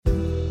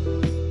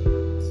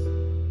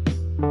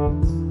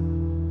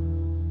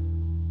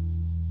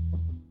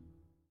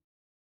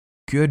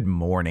Good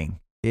morning.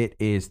 It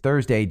is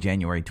Thursday,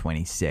 January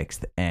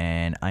 26th,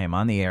 and I am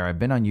on the air. I've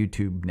been on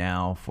YouTube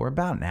now for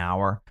about an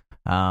hour,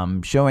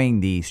 showing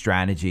the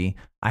strategy.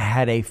 I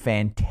had a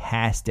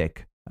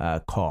fantastic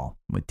call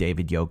with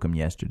David Yoakum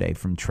yesterday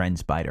from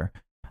TrendSpider,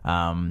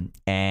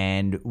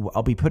 and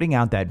I'll be putting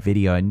out that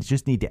video. I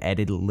just need to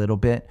edit a little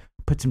bit,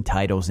 put some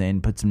titles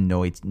in, put some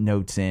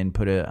notes in,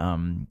 put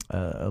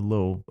a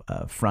little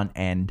front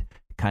end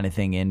kind of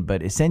thing in,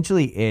 but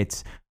essentially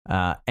it's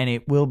and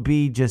it will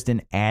be just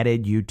an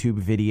added YouTube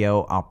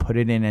video. I'll put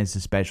it in as a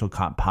special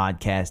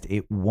podcast.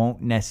 It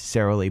won't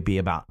necessarily be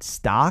about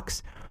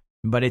stocks,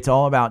 but it's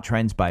all about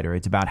TrendSpider.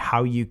 It's about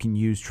how you can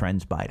use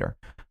TrendSpider,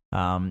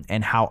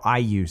 and how I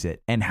use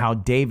it, and how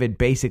David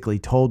basically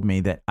told me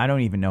that I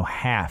don't even know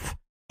half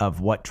of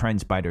what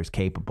TrendSpider is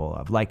capable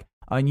of, like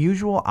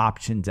unusual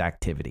options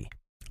activity.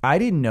 I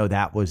didn't know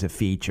that was a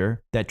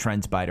feature that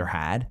TrendSpider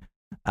had.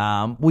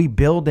 We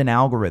build an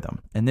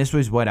algorithm, and this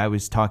was what I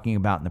was talking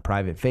about in the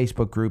private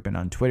Facebook group and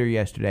on Twitter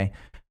yesterday.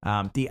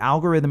 The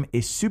algorithm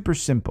is super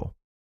simple,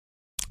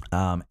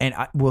 and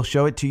we'll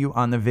show it to you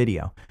on the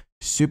video.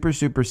 Super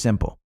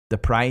simple. The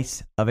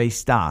price of a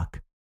stock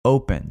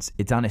opens.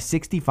 It's on a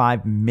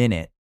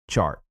 65-minute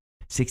chart,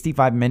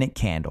 65-minute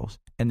candles,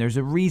 and there's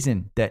a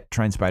reason that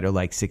TrendSpider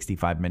likes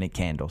 65-minute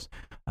candles,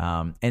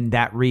 and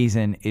that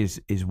reason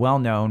is well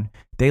known.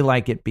 They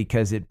like it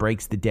because it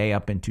breaks the day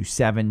up into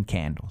 7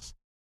 candles.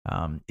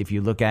 If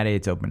you look at it,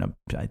 it's open up,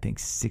 I think,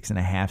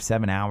 6.5,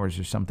 7 hours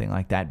or something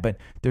like that. But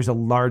there's a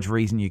large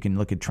reason. You can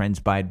look at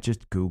TrendSpider.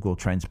 Just Google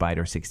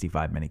TrendSpider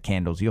 65-minute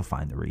candles. You'll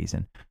find the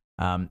reason.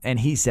 And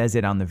he says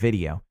it on the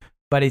video.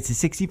 But it's a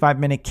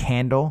 65-minute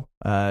candle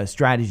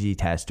strategy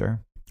tester.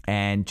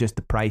 And just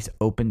the price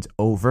opens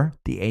over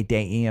the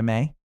 8-day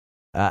EMA.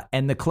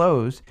 And the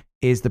close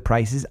is the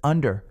price is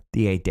under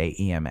the 8-day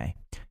EMA.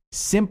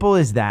 Simple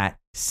as that.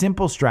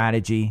 Simple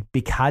strategy.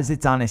 Because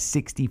it's on a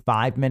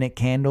 65-minute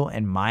candle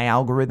and my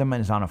algorithm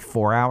is on a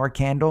 4-hour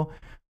candle,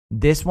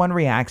 this one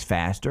reacts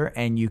faster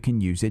and you can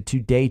use it to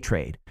day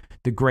trade.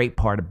 The great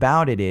part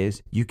about it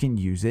is you can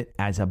use it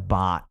as a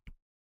bot.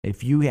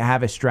 If you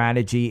have a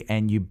strategy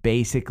and you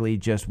basically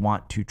just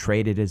want to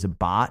trade it as a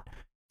bot,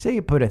 say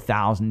you put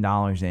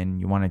 $1,000 in,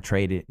 you want to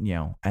trade it,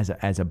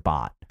 as a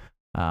bot.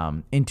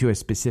 Into a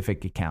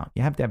specific account.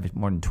 You have to have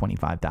more than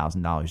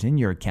 $25,000 in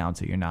your account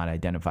so you're not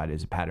identified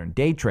as a pattern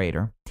day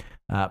trader,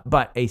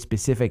 but a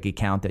specific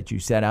account that you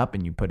set up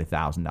and you put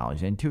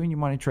 $1,000 into and you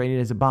want to trade it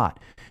as a bot.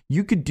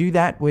 You could do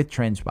that with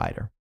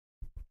TrendSpider.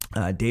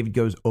 David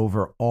goes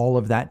over all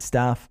of that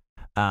stuff.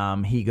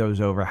 He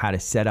goes over how to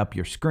set up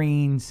your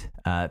screens,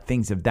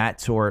 things of that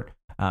sort,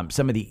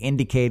 some of the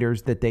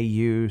indicators that they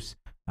use.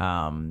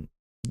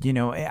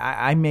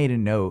 I made a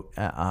note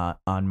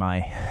on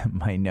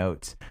my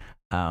notes.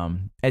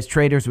 As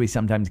traders, we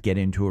sometimes get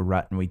into a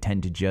rut and we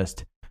tend to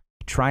just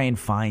try and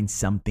find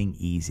something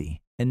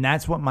easy. And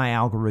that's what my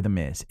algorithm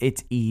is.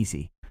 It's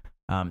easy.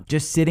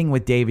 Just sitting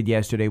with David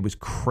yesterday was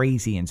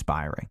crazy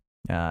inspiring.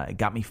 It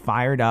got me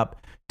fired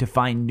up to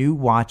find new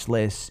watch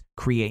lists,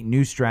 create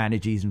new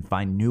strategies, and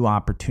find new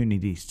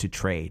opportunities to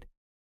trade.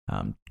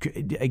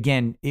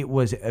 Again,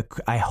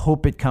 I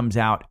hope it comes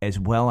out as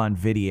well on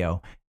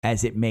video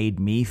as it made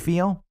me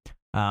feel.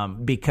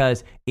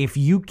 Because if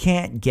you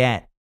can't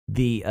get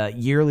the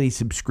yearly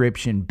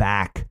subscription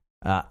back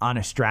on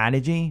a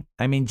strategy,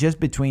 I mean, just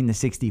between the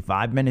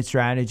 65-minute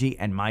strategy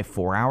and my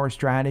 4-hour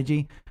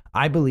strategy,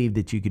 I believe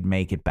that you could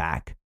make it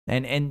back.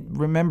 And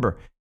remember,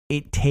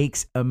 it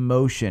takes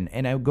emotion.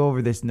 And I'll go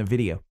over this in the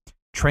video.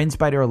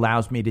 TrendSpider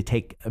allows me to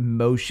take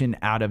emotion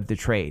out of the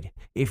trade.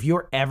 If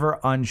you're ever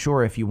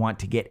unsure if you want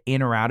to get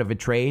in or out of a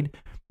trade,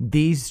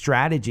 these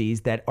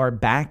strategies that are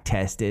back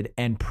tested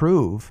and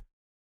prove,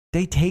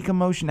 they take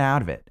emotion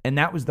out of it. And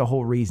that was the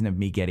whole reason of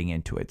me getting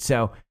into it.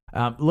 So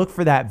look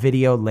for that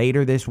video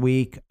later this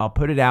week. I'll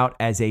put it out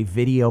as a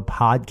video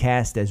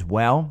podcast as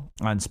well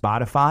on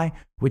Spotify,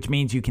 which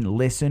means you can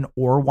listen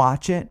or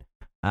watch it.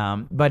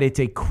 But it's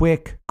a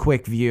quick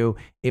view.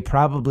 It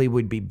probably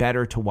would be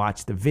better to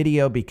watch the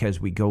video because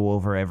we go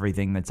over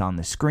everything that's on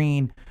the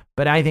screen.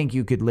 But I think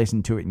you could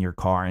listen to it in your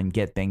car and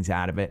get things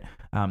out of it.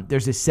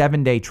 There's a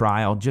 7-day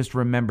trial. Just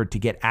remember, to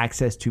get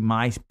access to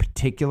my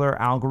particular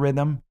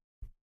algorithm,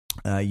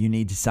 you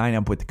need to sign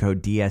up with the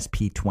code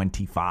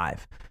DSP25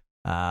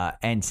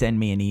 and send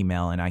me an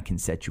email and I can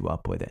set you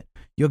up with it.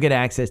 You'll get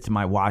access to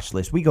my watch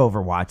list. We go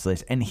over watch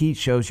lists and he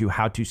shows you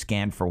how to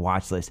scan for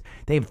watch lists.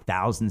 They have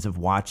thousands of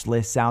watch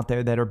lists out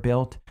there that are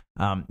built.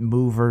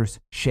 Movers,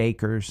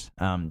 shakers,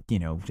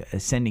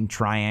 ascending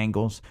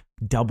triangles,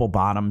 double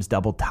bottoms,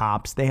 double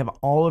tops. They have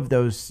all of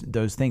those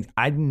things.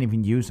 I didn't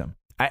even use them.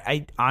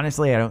 I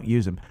honestly, I don't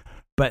use them.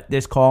 But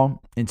this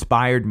call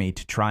inspired me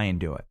to try and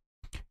do it.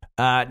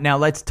 Now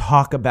let's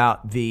talk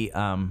about the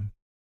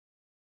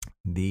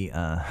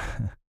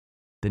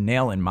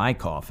nail in my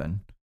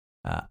coffin.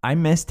 I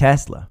miss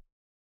Tesla.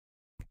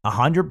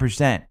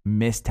 100%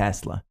 miss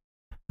Tesla.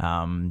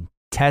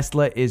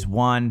 Tesla is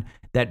one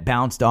that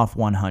bounced off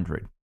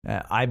 100.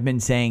 I've been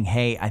saying,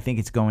 hey, I think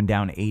it's going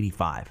down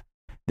 85.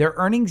 Their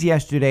earnings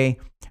yesterday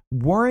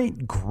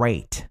weren't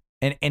great.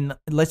 And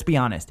let's be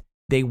honest,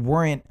 they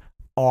weren't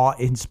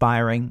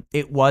awe-inspiring.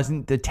 It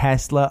wasn't the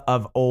Tesla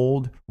of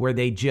old where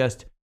they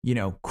just,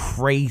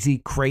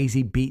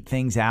 crazy beat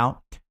things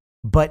out.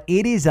 But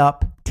it is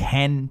up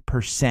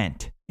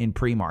 10% in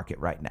pre-market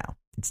right now.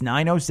 It's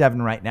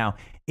 907 right now.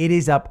 It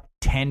is up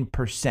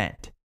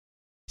 10%.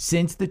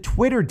 Since the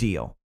Twitter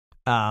deal,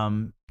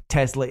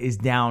 Tesla is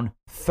down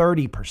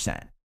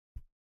 30%.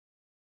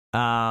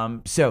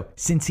 So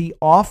since he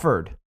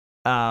offered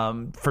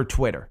for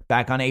Twitter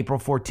back on April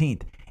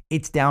 14th,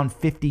 it's down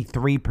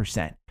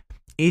 53%.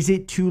 Is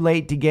it too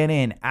late to get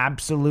in?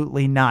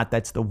 Absolutely not.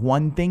 That's the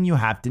one thing you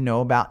have to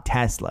know about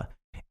Tesla.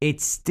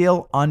 It's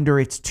still under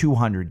its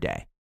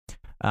 200-day.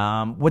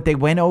 What they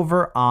went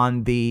over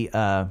on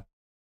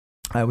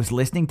I was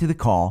listening to the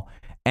call,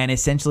 and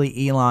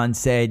essentially Elon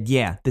said,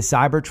 yeah, the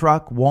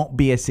Cybertruck won't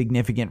be a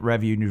significant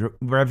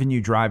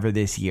revenue driver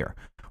this year,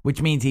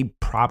 which means he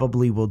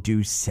probably will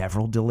do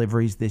several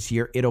deliveries this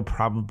year. It'll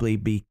probably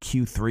be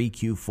Q3,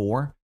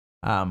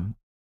 Q4.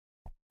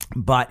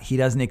 But he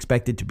doesn't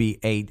expect it to be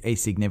a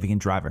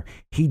significant driver.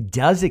 He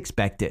does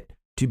expect it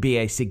to be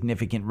a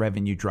significant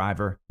revenue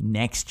driver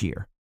next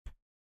year.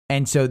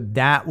 And so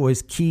that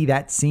was key.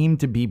 That seemed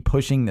to be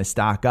pushing the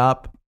stock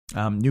up.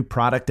 New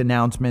product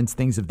announcements,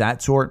 things of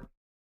that sort.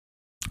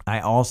 I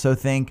also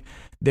think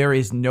there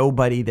is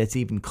nobody that's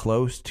even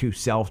close to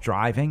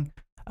self-driving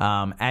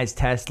as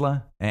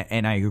Tesla.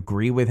 And I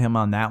agree with him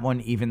on that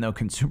one, even though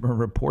Consumer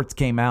Reports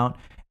came out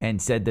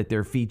and said that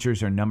their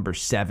features are number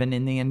 7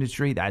 in the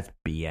industry. That's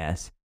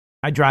BS.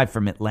 I drive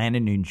from Atlanta,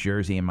 New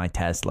Jersey in my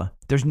Tesla.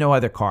 There's no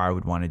other car I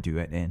would want to do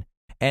it in.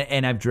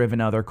 And I've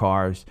driven other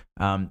cars.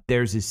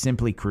 Theirs is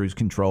simply cruise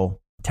control.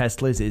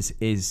 Tesla's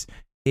is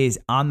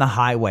on the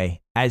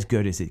highway as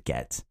good as it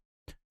gets.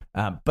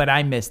 But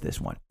I missed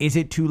this one. Is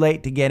it too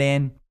late to get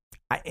in?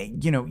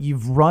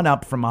 You've run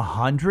up from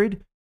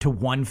 100 to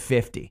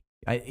 150.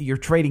 You're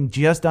trading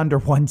just under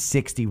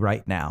 160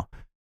 right now.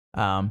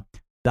 The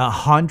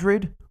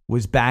 100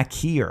 was back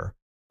here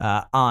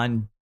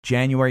on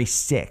January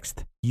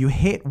 6th. You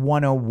hit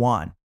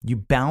 101. You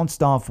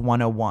bounced off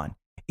 101.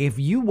 If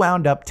you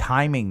wound up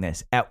timing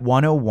this at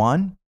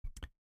 101,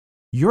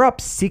 you're up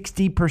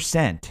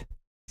 60%.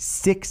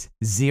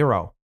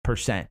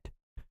 60%.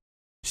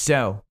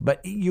 So,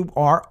 but you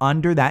are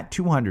under that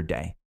 200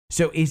 day.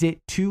 So is it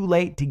too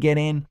late to get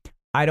in?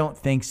 I don't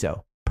think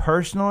so.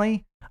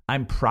 Personally,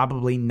 I'm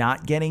probably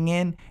not getting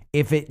in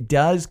if it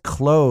does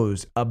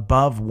close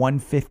above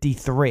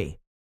 153.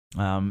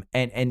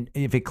 And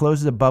if it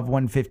closes above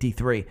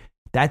 153,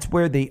 that's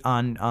where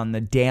on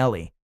the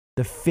daily,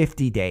 the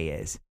 50-day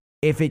is.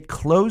 If it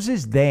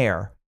closes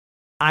there,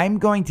 I'm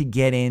going to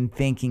get in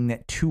thinking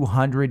that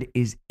 200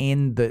 is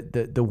in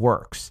the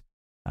works.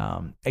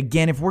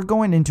 Again, if we're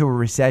going into a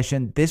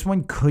recession, this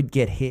one could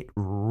get hit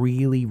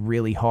really,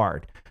 really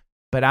hard.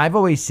 But I've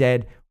always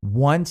said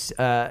once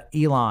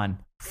Elon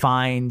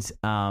finds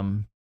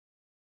a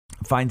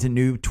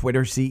new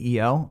Twitter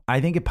CEO, I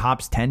think it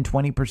pops 10,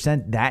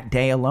 20% that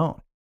day alone.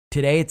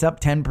 Today, it's up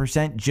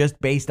 10% just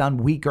based on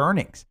weak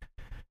earnings.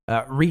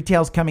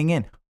 Retail's coming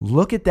in.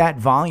 Look at that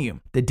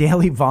volume, the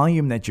daily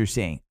volume that you're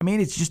seeing. I mean,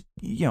 it's just,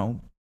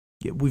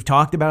 we've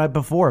talked about it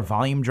before.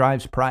 Volume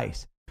drives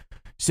price.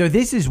 So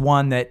this is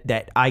one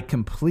that I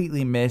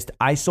completely missed.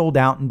 I sold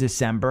out in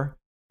December.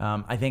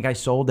 I think I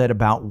sold at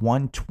about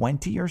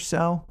 120 or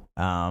so,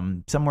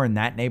 somewhere in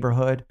that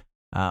neighborhood,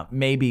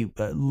 maybe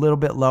a little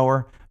bit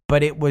lower,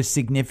 but it was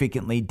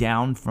significantly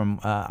down from,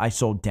 I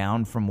sold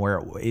down from where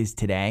it is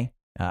today,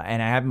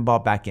 and I haven't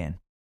bought back in.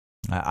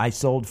 I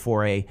sold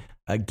for a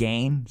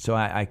gain, so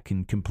I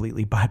can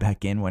completely buy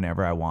back in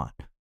whenever I want.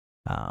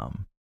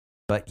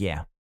 But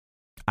yeah,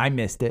 I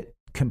missed it,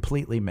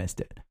 completely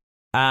missed it.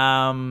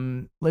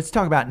 Let's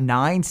talk about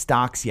 9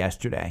 stocks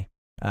yesterday.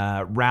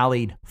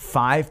 Rallied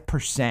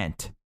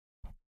 5%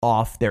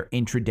 off their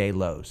intraday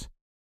lows.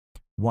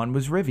 One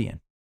was Rivian.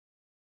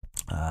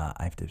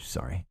 I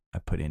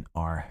put in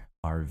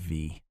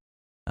RV.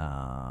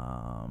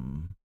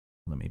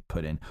 Let me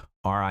put in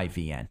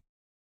RIVN.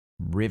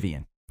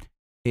 Rivian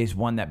is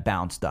one that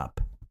bounced up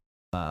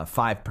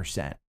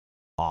 5%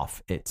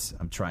 off its,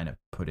 I'm trying to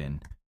put in,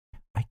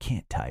 I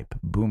can't type,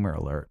 boomer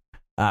alert.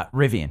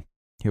 Rivian,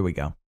 here we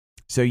go.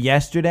 So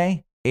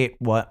yesterday, it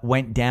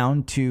went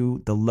down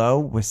to the low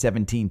was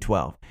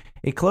 1712.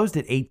 It closed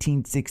at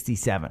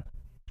 1867.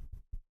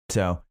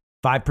 So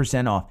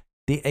 5% off.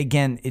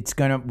 Again, it's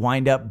going to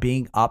wind up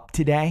being up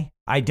today.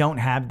 I don't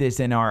have this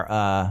in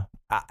our,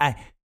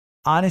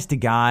 honest to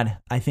God,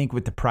 I think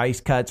with the price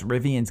cuts,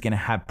 Rivian's going to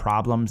have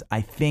problems.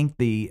 I think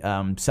the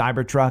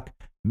Cybertruck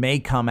may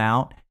come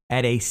out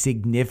at a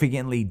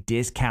significantly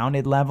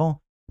discounted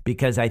level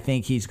because I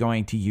think he's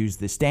going to use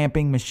the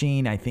stamping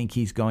machine. I think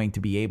he's going to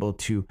be able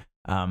to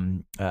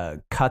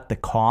cut the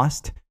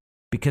cost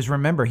because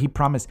remember, he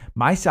promised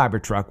my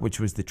Cybertruck, which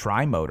was the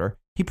tri-motor,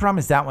 he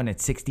promised that one at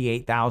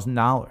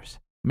 $68,000.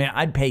 I mean,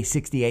 I'd pay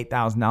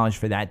 $68,000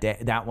 for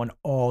that one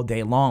all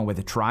day long with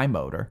a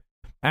tri-motor.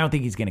 I don't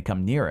think he's going to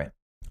come near it.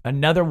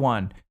 Another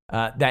one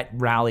that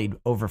rallied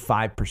over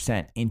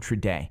 5%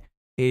 intraday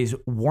is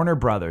Warner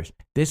Brothers.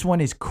 This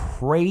one is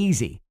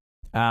crazy.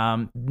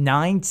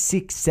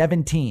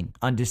 9,617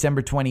 on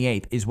December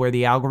 28th is where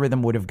the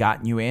algorithm would have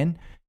gotten you in.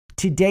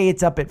 Today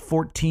it's up at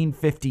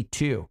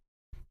 1452.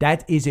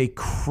 That is a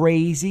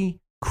crazy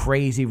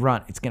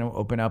run. It's going to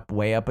open up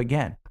way up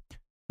again.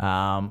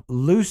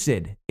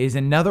 Lucid is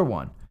another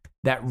one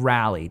that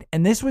rallied.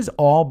 And this was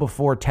all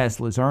before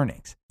Tesla's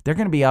earnings. They're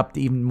going to be up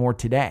even more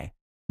today.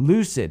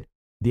 Lucid,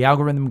 the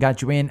algorithm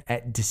got you in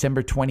at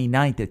December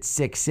 29th at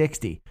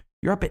 660.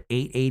 You're up at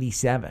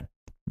 887.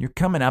 You're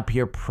coming up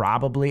here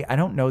probably. I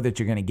don't know that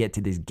you're going to get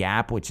to this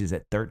gap, which is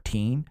at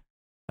 13.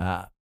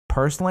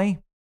 Personally,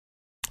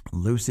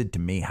 Lucid to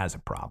me has a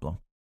problem.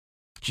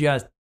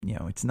 Just,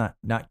 it's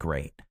not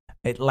great.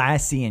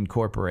 Atlassian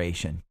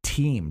Corporation,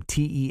 Team,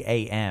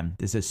 T-E-A-M.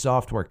 This is a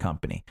software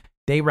company.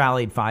 They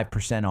rallied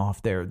 5%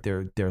 off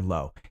their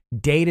low.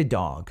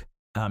 Datadog,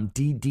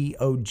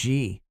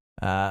 D-D-O-G,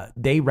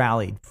 they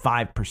rallied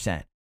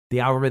 5%. The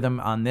algorithm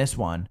on this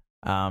one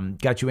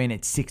got you in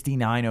at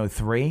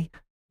 69.03.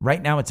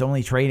 Right now, it's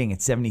only trading at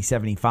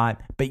 70.75.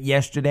 But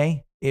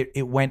yesterday,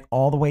 it went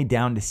all the way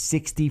down to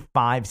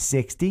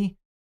 65.60,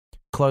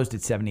 closed at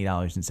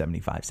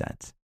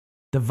 $70.75.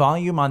 The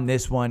volume on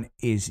this one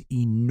is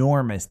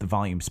enormous, the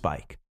volume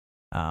spike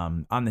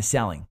on the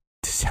selling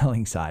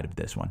side of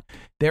this one.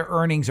 Their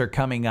earnings are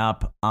coming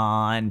up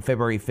on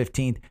February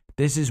 15th.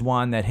 This is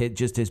one that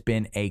has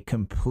been a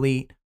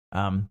complete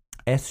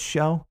S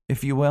show,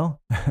 if you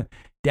will,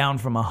 down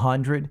from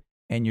 100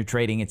 and you're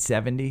trading at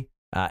 70.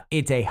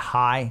 It's a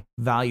high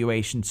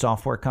valuation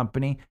software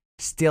company.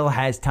 Still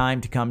has time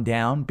to come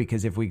down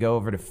because if we go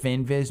over to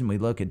FinViz and we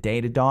look at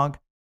Datadog,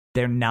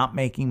 they're not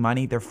making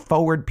money. Their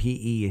forward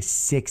PE is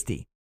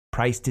 60.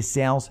 Price to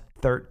sales,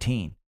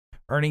 13.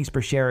 Earnings per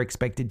share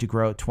expected to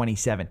grow at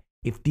 27.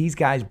 If these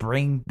guys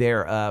bring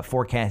their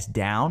forecast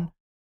down,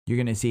 you're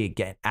going to see it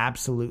get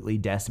absolutely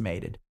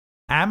decimated.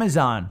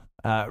 Amazon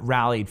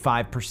rallied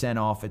 5%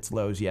 off its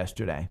lows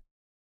yesterday.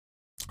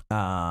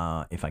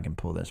 If I can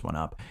pull this one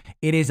up.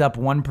 It is up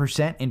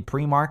 1% in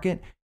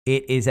pre-market.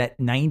 It is at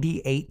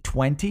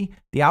 98.20.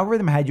 The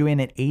algorithm had you in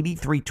at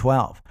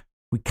 83.12.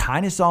 We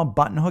kind of saw a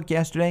button hook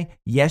yesterday.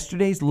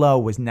 Yesterday's low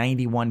was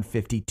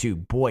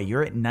 91.52. Boy,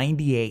 you're at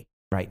 98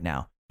 right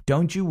now.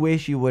 Don't you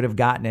wish you would have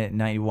gotten it at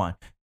 91?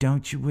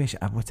 Don't you wish?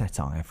 What's that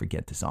song? I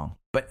forget the song.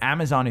 But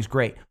Amazon is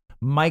great.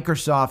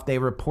 Microsoft, they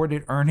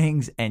reported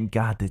earnings, and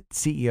God, the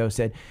CEO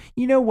said,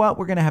 you know what?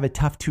 We're going to have a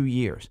tough 2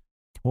 years.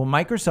 Well,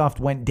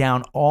 Microsoft went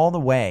down all the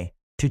way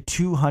to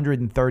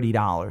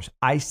 $230.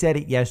 I said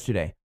it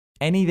yesterday.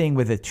 Anything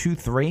with a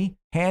 2.3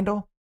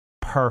 handle,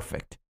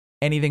 perfect.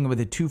 Anything with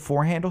a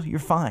 2.4 handle, you're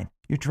fine.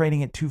 You're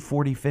trading at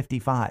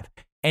 240.55.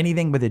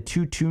 Anything with a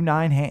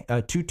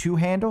 2.2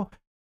 handle,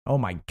 oh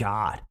my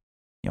God.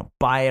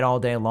 Buy it all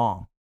day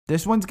long.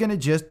 This one's going to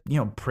just,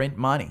 print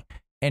money.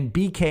 And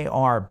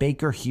BKR,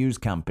 Baker Hughes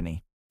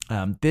Company,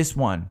 this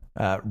one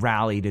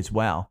rallied as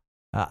well.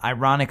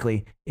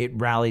 Ironically, it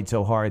rallied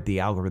so hard the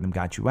algorithm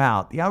got you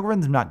out. The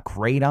algorithm's not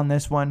great on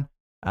this one.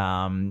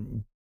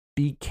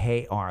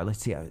 BKR, let's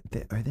see. Are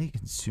they a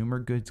consumer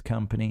goods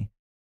company?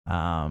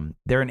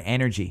 They're an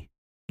energy,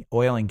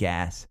 oil and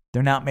gas.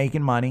 They're not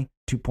making money.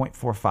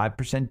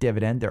 2.45%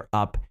 dividend. They're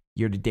up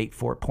year to date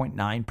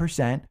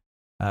 4.9%.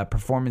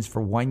 Performance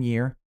for 1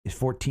 year is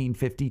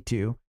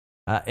 14.52.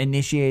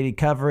 Initiated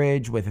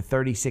coverage with a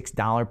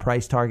 $36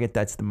 price target.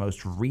 That's the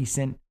most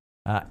recent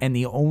and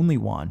the only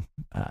one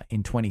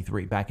in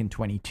 23. Back in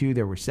 22,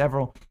 there were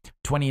several.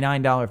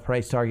 $29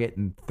 price target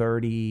and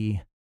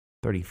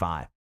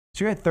 35.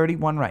 So you're at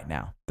 31 right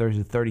now. There's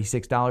a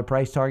 $36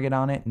 price target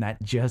on it, and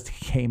that just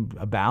came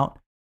about.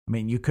 I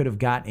mean, you could have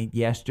gotten it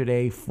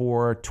yesterday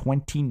for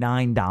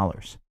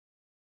 $29.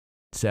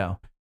 So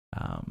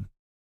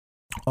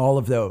all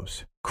of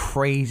those,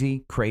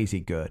 crazy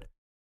good.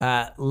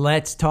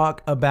 Let's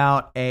talk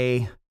about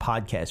a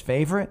podcast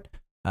favorite,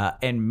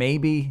 and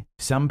maybe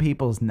some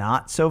people's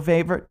not so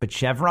favorite, but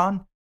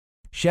Chevron.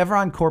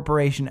 Chevron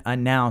Corporation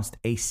announced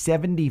a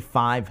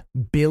 $75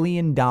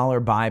 billion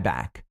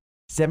buyback.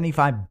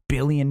 $75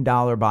 billion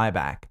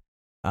buyback,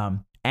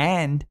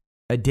 and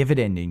a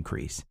dividend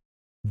increase.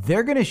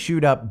 They're going to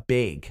shoot up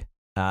big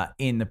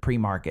in the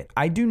pre-market.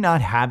 I do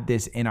not have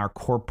this in our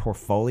core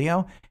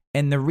portfolio,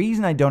 and the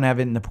reason I don't have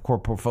it in the core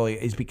portfolio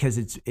is because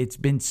it's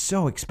been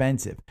so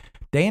expensive.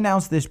 They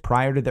announced this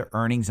prior to their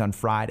earnings on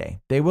Friday.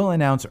 They will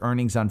announce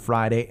earnings on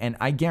Friday, and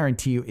I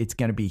guarantee you it's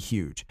going to be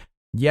huge.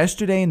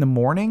 Yesterday in the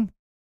morning,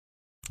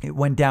 it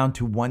went down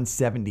to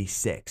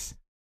 176.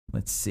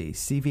 Let's see,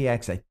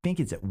 CVX, I think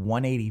it's at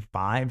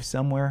 185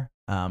 somewhere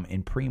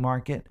in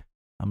pre-market.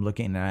 I'm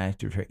looking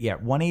at,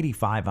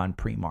 185 on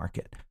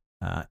pre-market.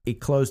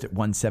 It closed at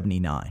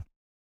 179.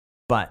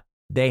 But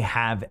they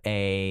have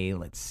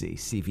let's see,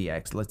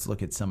 CVX. Let's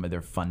look at some of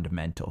their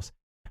fundamentals.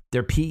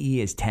 Their PE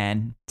is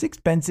 10. It's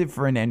expensive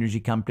for an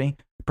energy company.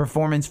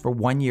 Performance for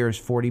 1 year is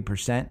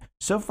 40%.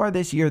 So far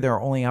this year,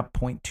 they're only up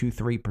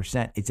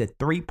 0.23%. It's a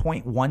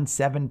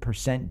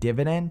 3.17%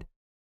 dividend.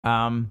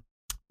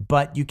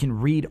 but you can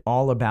read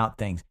all about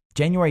things.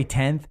 January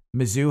 10th,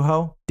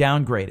 Mizuho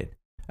downgraded,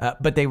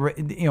 but they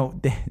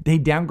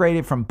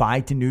downgraded from buy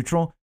to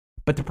neutral,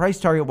 but the price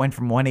target went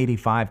from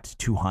 185 to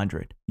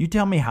 200. You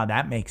tell me how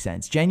that makes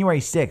sense. January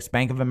 6th,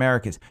 Bank of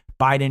America's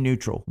buy to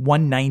neutral,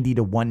 190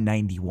 to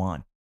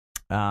 191.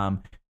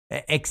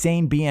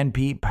 Exane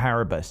BNP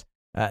Paribas,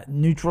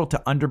 neutral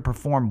to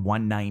underperform,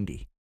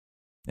 190.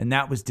 And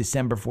that was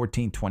December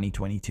 14th,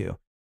 2022.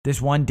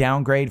 This one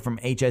downgrade from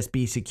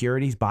HSB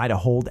Securities, buy to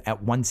hold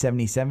at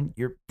 177.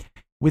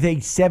 With a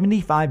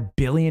 $75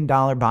 billion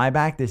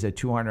buyback, this is a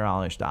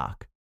 $200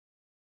 stock.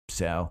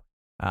 So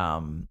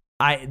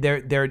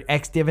their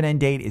ex-dividend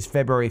date is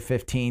February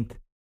 15th.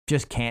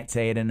 Just can't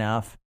say it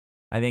enough.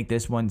 I think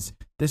this one's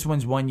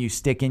one you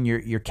stick in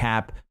your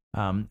cap.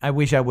 I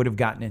wish I would have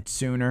gotten it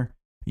sooner.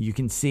 You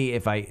can see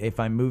if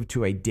I move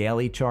to a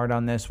daily chart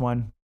on this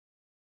one,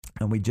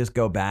 and we just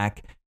go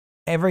back,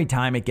 every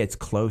time it gets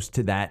close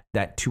to that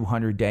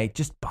 200-day,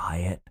 just buy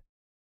it.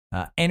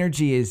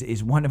 Energy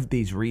is one of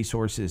these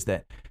resources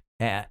that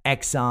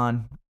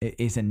Exxon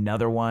is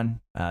another one.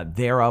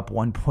 They're up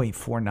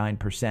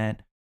 1.49%.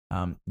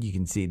 You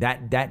can see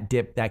that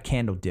dip, that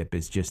candle dip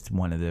is just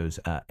one of those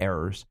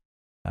errors.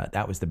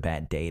 That was the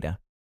bad data.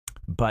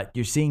 But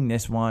you're seeing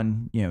this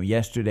one,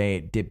 yesterday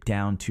it dipped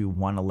down to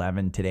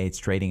 111. Today it's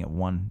trading at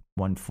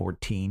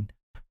 114.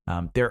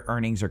 Their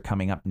earnings are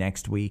coming up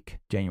next week,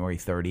 January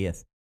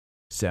 30th.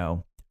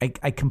 So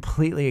I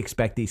completely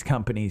expect these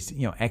companies,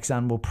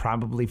 Exxon will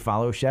probably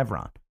follow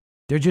Chevron.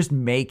 They're just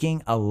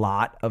making a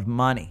lot of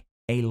money,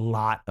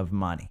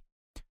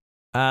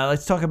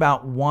 Let's talk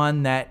about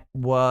one that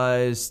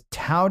was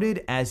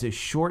touted as a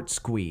short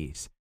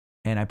squeeze.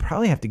 And I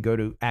probably have to go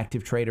to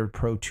Active Trader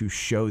Pro to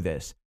show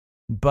this.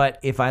 But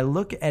if I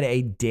look at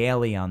a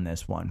daily on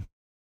this one,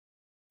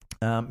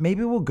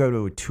 maybe we'll go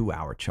to a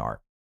 2-hour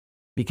chart,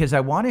 because I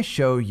want to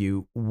show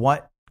you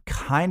what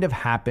kind of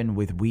happened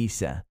with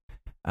WISA.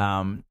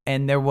 And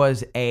there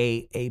was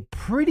a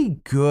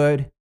pretty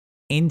good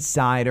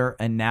insider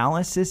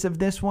analysis of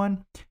this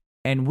one.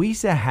 And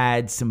WISA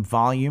had some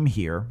volume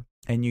here,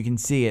 and you can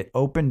see it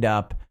opened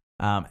up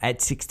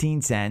at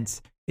 16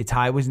 cents. Its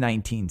high was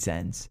 19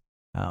 cents.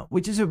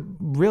 Which is a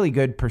really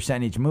good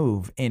percentage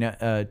move in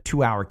a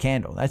 2-hour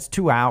candle. That's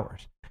 2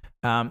 hours.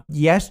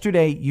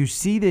 Yesterday, you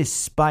see this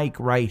spike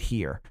right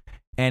here,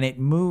 and it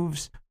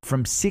moves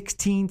from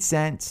 16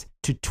 cents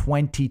to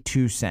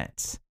 22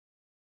 cents.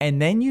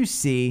 And then you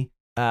see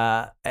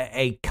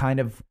a kind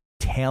of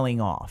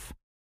tailing off.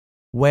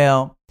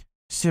 Well,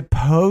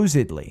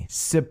 supposedly,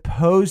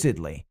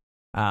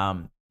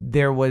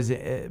 there was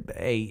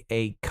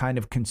a kind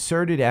of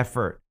concerted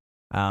effort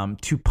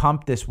to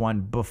pump this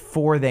one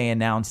before they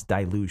announced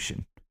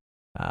dilution.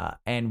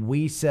 And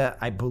WISA,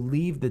 I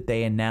believe that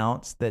they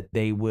announced that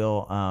they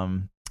will,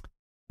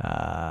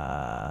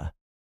 I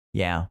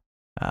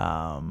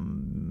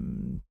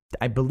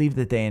believe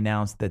that they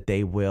announced that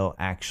they will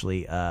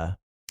actually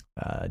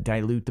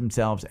dilute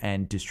themselves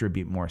and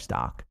distribute more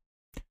stock.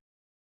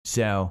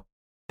 So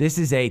this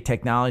is a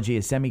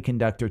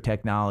semiconductor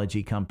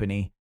technology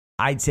company.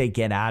 I'd say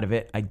get out of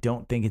it. I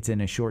don't think it's in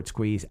a short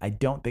squeeze. I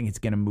don't think it's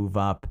going to move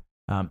up.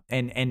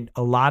 And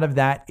a lot of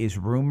that is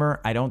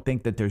rumor. I don't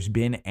think that there's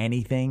been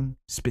anything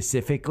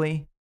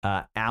specifically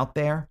out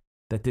there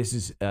that this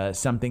is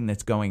something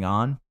that's going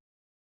on.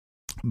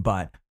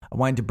 But I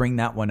wanted to bring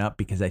that one up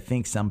because I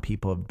think some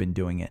people have been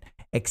doing it.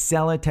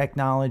 Exela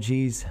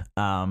Technologies,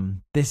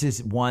 this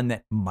is one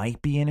that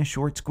might be in a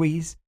short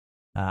squeeze.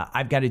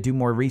 I've got to do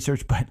more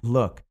research, but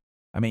look,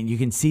 you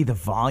can see the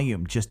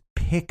volume just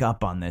pick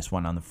up on this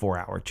one on the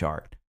 4-hour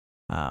chart.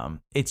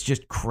 It's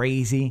just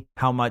crazy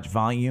how much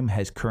volume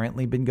has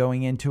currently been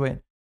going into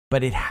it,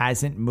 but it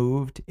hasn't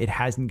moved. It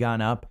hasn't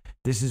gone up.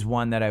 This is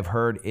one that I've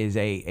heard is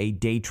a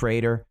day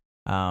trader.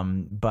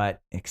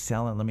 But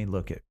Exela, let me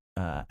look at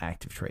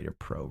Active Trader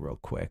Pro real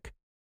quick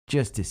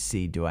just to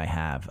see do I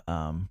have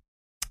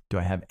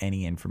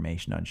any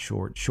information on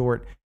short.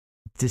 Short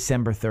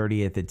December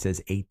 30th, it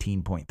says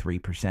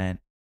 18.3%,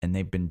 and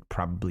they've been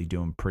probably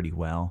doing pretty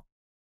well.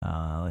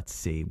 Let's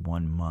see,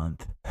 1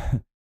 month.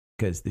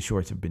 Because the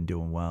shorts have been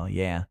doing well.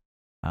 Yeah.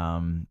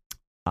 On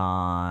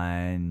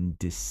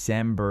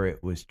December,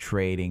 it was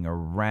trading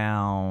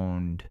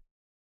around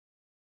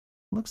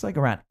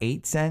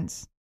 8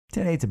 cents.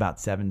 Today, it's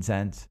about 7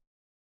 cents.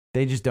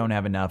 They just don't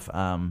have enough,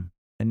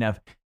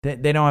 they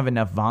don't have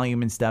enough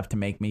volume and stuff to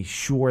make me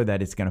sure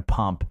that it's going to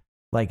pump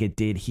like it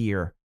did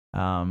here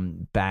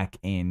back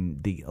in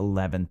the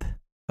 11th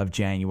of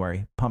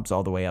January. Pumps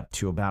all the way up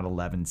to about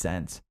 11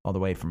 cents, all the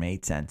way from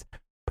 8 cents.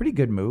 Pretty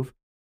good move.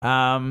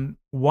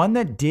 One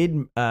that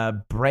did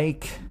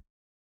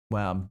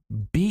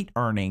beat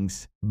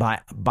earnings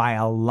by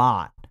a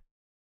lot,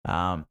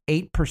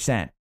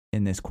 8%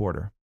 in this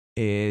quarter,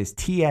 is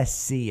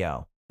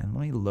TSCO. And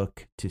let me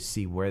look to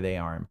see where they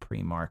are in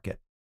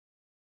pre-market.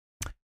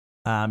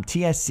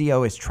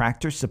 TSCO is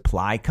Tractor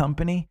Supply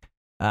Company.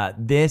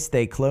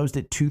 They closed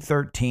at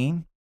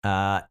 213.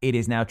 It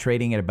is now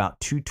trading at about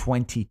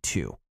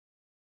 222.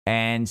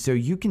 And so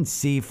you can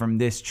see from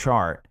this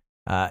chart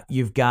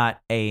You've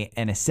got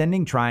an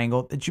ascending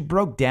triangle that you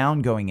broke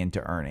down going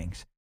into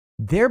earnings.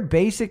 They're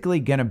basically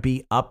going to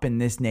be up in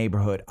this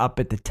neighborhood, up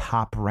at the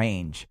top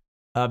range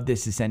of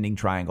this ascending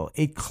triangle.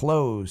 It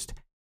closed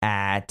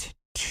at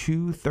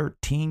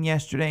 213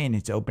 yesterday, and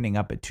it's opening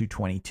up at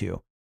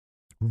 222.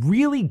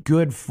 Really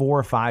good 4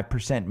 or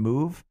 5%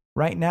 move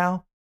right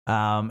now.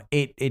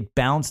 It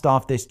bounced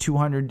off this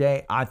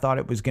 200-day. I thought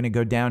it was going to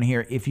go down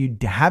here. If you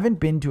haven't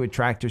been to a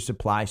Tractor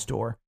Supply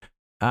store,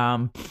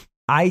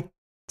 I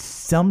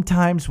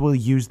sometimes will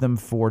use them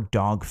for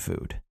dog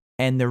food.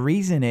 And the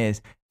reason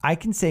is I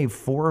can save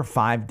 $4 or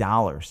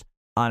 $5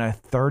 on a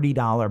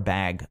 $30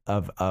 bag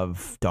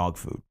of dog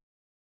food.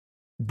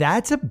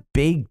 That's a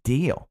big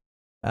deal.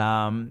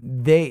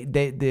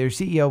 Their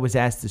CEO was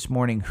asked this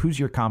morning, who's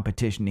your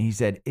competition? And he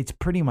said, it's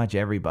pretty much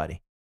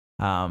everybody.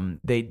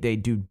 They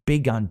do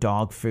big on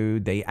dog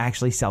food. They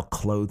actually sell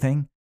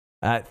clothing.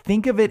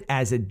 Think of it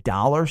as a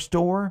dollar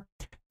store.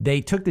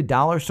 They took the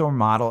dollar store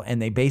model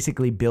and they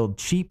basically build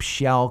cheap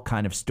shell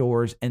kind of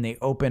stores, and they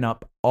open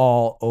up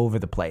all over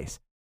the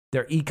place.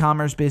 Their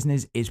e-commerce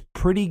business is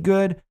pretty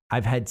good.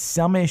 I've had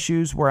some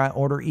issues where I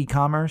order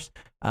e-commerce.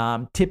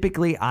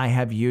 Typically, I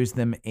have used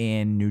them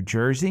in New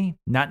Jersey,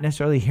 not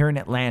necessarily here in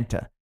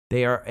Atlanta.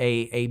 They are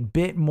a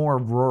bit more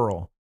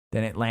rural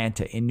than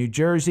Atlanta. In New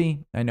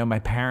Jersey, I know my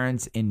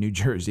parents in New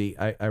Jersey,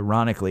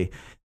 ironically,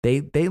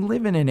 they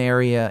live in an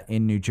area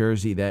in New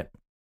Jersey that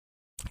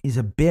is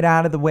a bit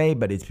out of the way,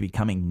 but it's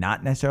becoming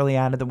not necessarily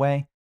out of the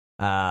way.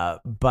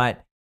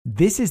 But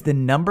this is the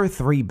number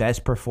 3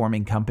 best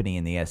performing company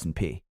in the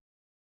S&P.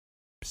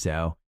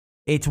 So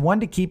it's one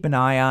to keep an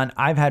eye on.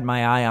 I've had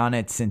my eye on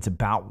it since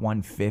about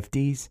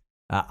 150s.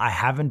 I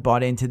haven't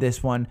bought into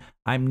this one.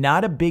 I'm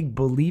not a big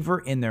believer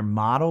in their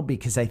model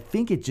because I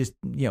think it just,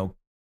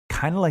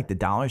 kind of like the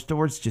dollar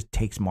stores, just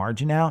takes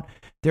margin out.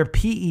 Their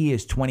PE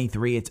is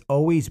 23. It's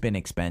always been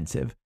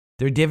expensive.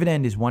 Their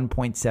dividend is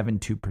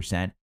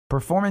 1.72%.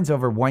 Performance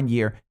over 1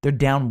 year, they're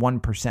down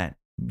 1%.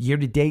 Year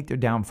to date, they're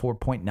down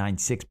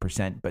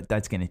 4.96%, but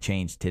that's going to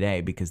change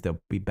today because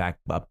they'll be back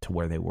up to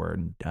where they were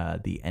in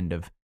the end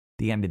of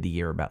the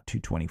year, about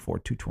 224,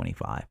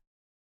 225.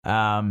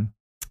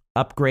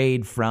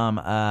 Upgrade from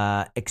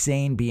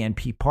Exane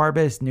BNP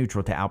Paribas,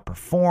 neutral to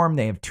outperform.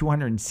 They have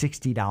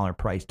 $260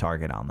 price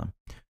target on them.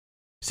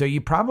 So you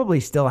probably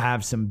still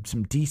have some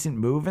decent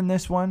move in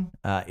this one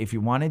if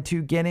you wanted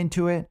to get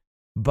into it.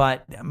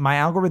 But my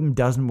algorithm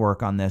doesn't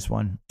work on this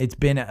one. It's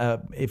been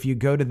if you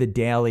go to the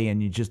daily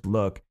and you just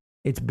look,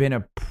 it's been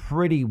a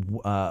pretty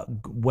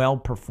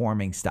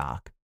well-performing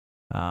stock.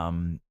 All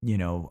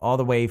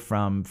the way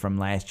from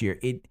last year.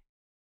 It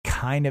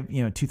kind of,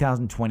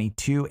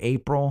 2022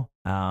 April,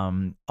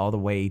 all the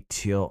way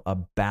till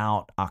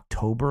about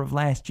October of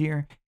last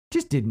year,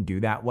 just didn't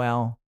do that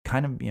well.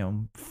 Kind of,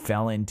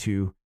 fell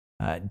into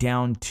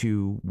down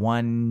to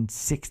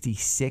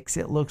 166.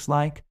 It looks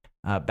like.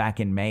 Back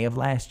in May of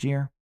last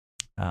year.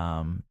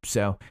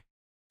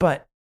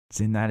 But it's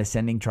in that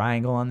ascending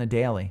triangle on the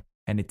daily,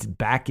 and it's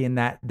back in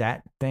that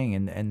thing.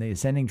 And the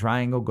ascending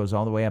triangle goes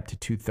all the way up to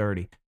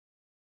 230.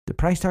 The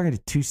price target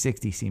of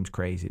 260 seems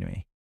crazy to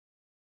me.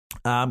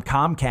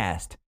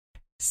 Comcast,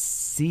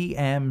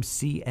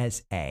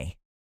 CMCSA.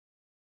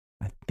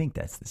 I think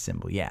that's the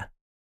symbol. Yeah.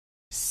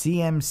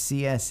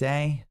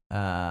 CMCSA,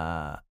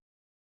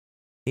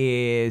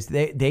 is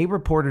they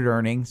reported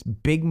earnings,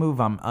 big move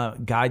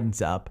on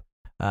guidance up.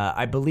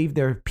 I believe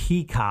their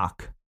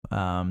Peacock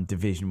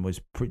division was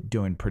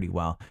doing pretty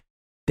well.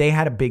 They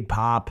had a big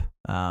pop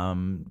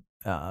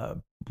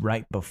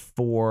right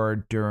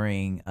before,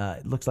 during.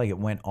 It looks like it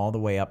went all the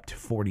way up to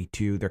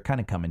 42. They're kind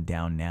of coming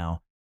down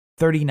now.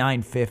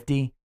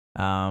 39.50.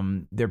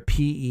 Their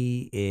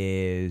PE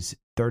is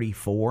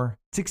 34.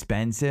 It's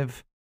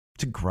expensive.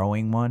 It's a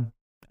growing one.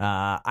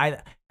 I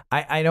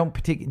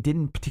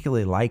didn't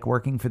particularly like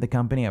working for the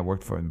company. I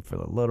worked for them for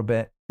a little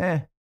bit.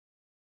 I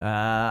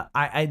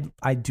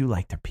do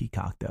like their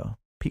Peacock though.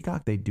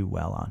 Peacock they do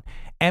well on.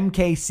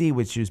 MKC,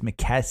 which is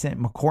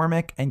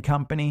McCormick and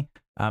Company.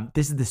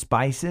 This is the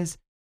spices.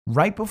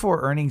 Right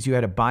before earnings, you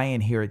had a buy-in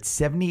here at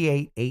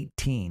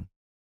 78.18.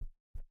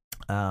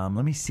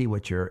 Let me see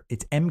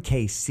it's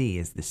MKC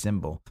is the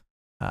symbol.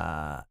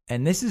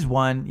 And this is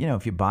one,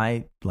 if you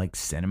buy like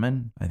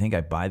cinnamon, I think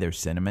I buy their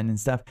cinnamon and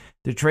stuff.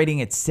 They're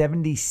trading at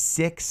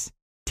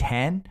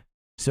 76.10.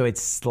 So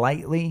it's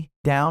slightly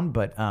down,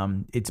 but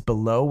it's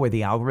below where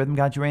the algorithm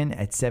got you in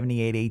at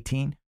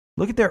 78.18.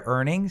 Look at their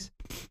earnings.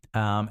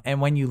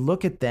 And when you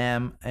look at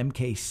them,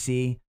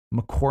 MKC,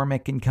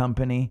 McCormick and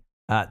Company,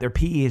 their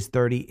PE is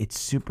 30. It's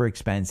super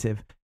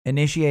expensive.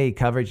 Initiated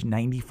coverage,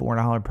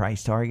 $94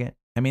 price target.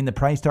 I mean, the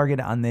price target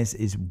on this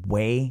is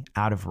way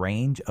out of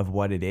range of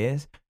what it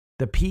is.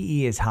 The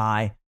PE is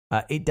high.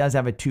 It does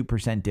have a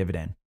 2%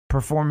 dividend.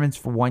 Performance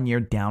for 1 year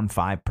down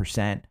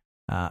 5%.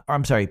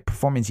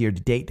 Performance year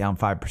to date down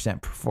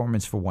 5%.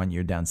 Performance for 1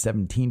 year down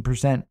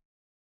 17%.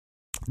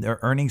 Their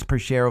earnings per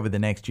share over the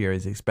next year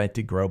is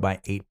expected to grow by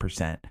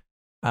 8%.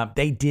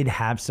 They did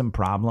have some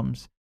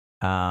problems,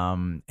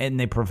 and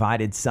they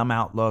provided some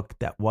outlook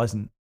that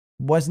wasn't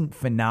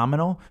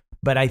phenomenal.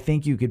 But I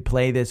think you could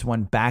play this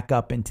one back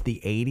up into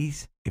the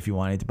 80s if you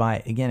wanted to buy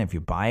it. Again, if you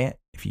buy it,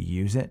 if you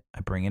use it,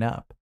 I bring it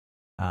up.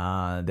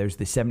 There's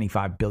the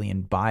 75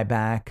 billion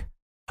buyback.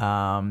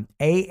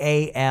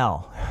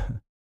 AAL,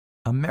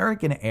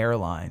 American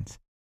Airlines,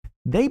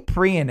 they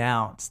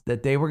pre-announced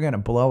that they were going to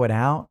blow it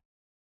out,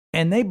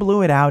 and they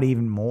blew it out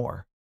even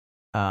more.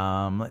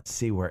 Let's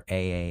see where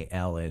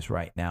AAL is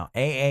right now.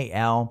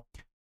 AAL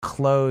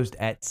closed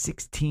at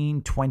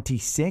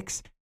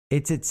 1626.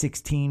 It's at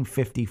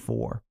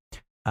 1654.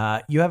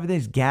 You have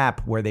this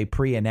gap where they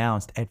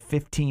pre-announced at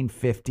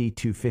 1550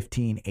 to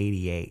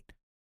 1588.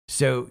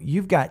 So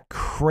you've got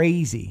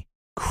crazy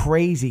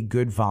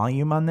good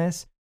volume on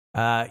this.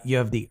 You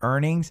have the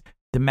earnings.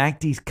 The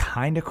MACD's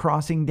kind of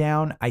crossing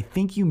down. I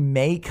think you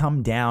may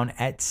come down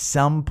at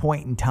some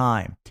point in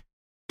time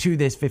to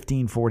this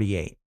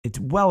 1548. It's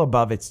well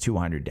above its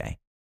 200-day.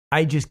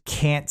 I just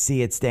can't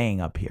see it staying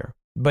up here.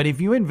 But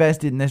if you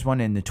invested in this one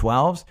in the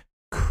 12s,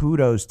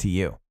 kudos to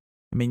you.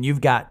 I mean,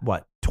 you've got,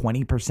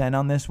 20%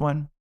 on this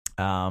one?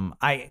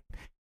 I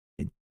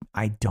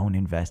don't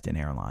invest in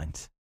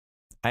airlines.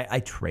 I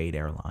trade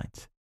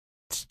airlines.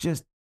 It's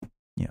just,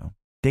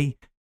 they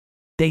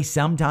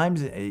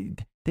sometimes,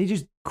 they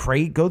just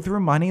go through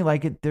money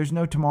like there's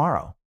no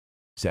tomorrow.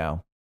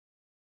 So,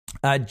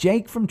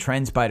 Jake from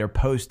TrendSpider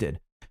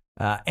posted,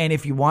 and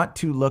if you want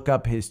to look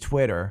up his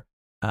Twitter,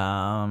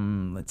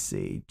 let's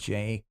see,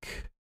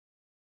 Jake,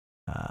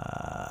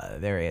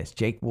 there he is,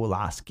 Jake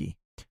Woloski.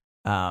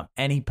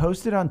 And he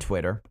posted on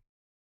Twitter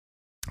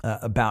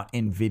about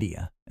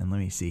NVIDIA. And let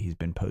me see, he's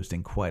been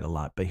posting quite a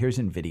lot. But here's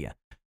NVIDIA.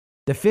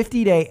 The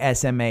 50-day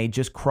SMA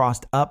just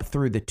crossed up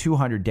through the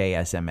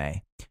 200-day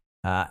SMA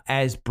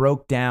as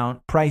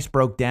price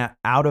broke down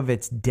out of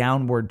its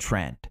downward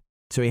trend.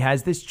 So he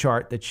has this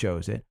chart that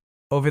shows it.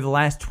 Over the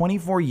last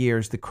 24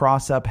 years, the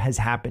cross-up has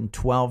happened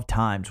 12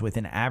 times with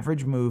an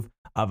average move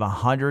of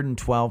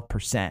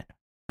 112%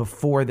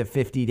 before the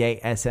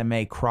 50-day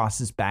SMA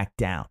crosses back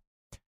down.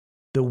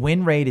 The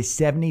win rate is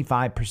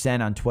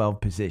 75% on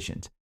 12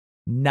 positions.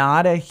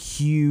 Not a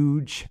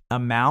huge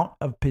amount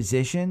of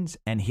positions.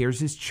 And here's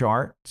his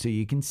chart so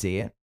you can see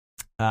it.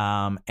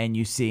 And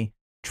you see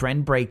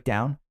trend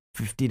breakdown,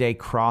 50-day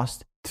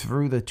crossed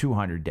through the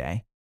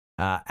 200-day.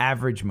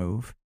 Average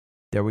move.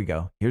 There we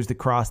go. Here's the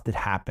cross that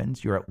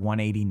happens. You're at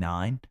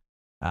 189.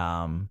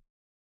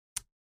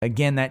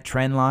 Again, that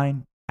trend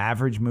line,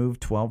 average move,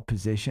 12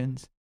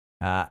 positions.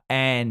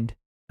 And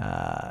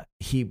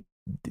he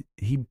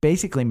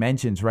basically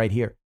mentions right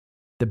here,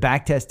 the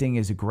back testing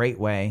is a great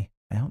way.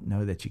 I don't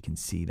know that you can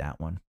see that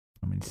one.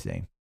 Let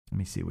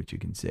me see what you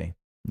can see.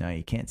 No,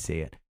 you can't see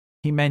it.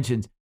 He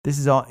mentions this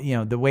is all,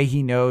 the way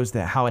he knows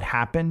that how it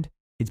happened,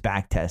 it's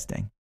back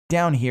testing.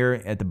 Down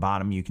here at the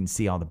bottom, you can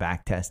see all the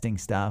back testing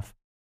stuff.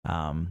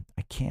 I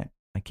can't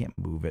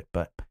move it,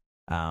 but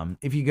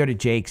if you go to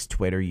Jake's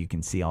Twitter, you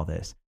can see all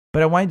this.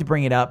 But I wanted to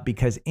bring it up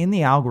because in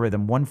the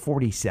algorithm,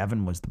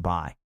 147 was the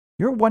buy.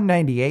 You're at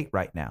 198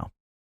 right now.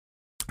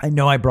 I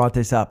know I brought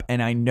this up,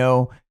 and I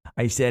know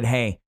I said,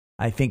 hey,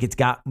 I think it's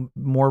got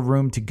more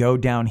room to go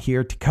down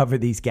here to cover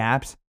these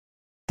gaps.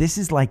 This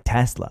is like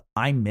Tesla.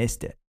 I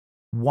missed it.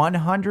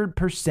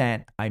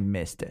 100% I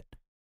missed it.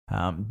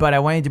 But I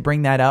wanted to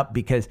bring that up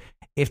because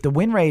if the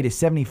win rate is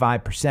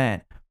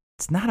 75%,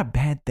 it's not a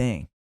bad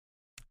thing.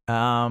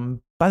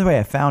 By the way,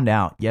 I found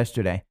out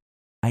yesterday,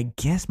 I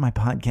guess my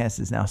podcast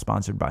is now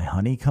sponsored by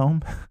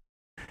Honeycomb.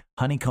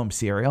 Honeycomb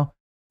cereal.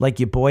 Like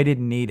your boy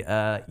didn't need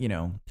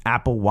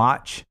Apple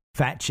Watch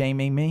fat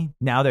shaming me.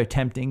 Now they're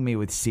tempting me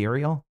with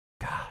cereal.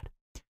 God.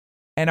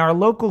 And our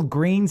local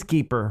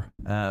greenskeeper,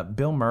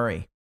 Bill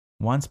Murray,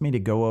 wants me to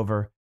go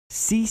over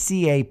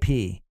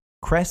CCAP,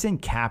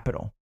 Crescent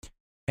Capital.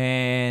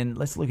 And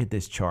let's look at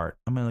this chart.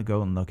 I'm going to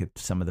go and look at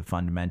some of the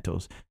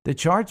fundamentals. The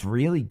chart's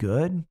really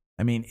good.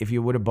 I mean, if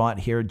you would have bought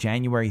here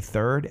January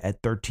 3rd at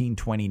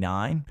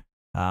 1329,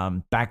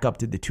 back up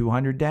to the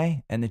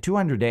 200-day. And the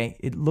 200-day,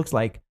 it looks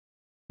like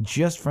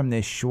just from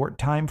this short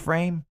time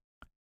frame,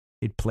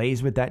 it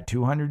plays with that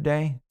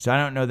 200-day. So I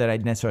don't know that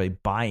I'd necessarily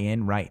buy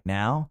in right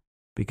now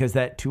because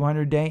that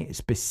 200-day,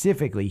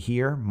 specifically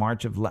here,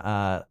 March of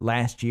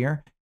last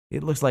year,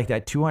 it looks like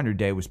that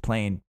 200-day was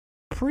playing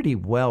pretty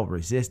well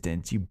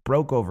resistance. You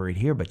broke over it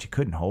here, but you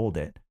couldn't hold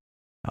it.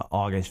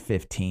 August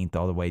 15th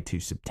all the way to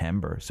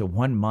September. So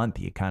 1 month,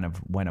 you kind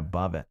of went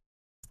above it.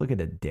 Let's look at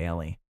the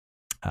daily.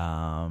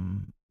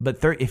 But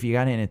if you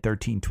got in at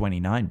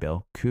 1329,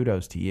 Bill,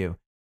 kudos to you.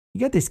 You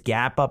got this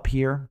gap up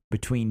here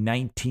between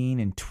 19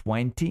 and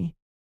 20.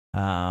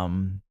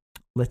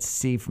 Let's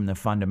see from the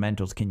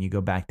fundamentals. Can you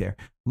go back there?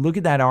 Look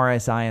at that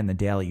RSI on the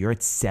daily. You're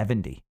at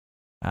 70.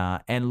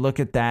 And look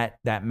at that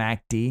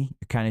MACD.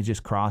 You're kind of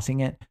just crossing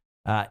it.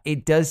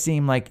 It does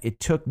seem like it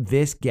took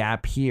this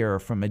gap here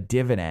from a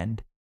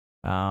dividend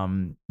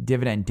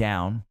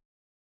down.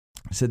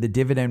 So the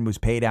dividend was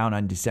paid out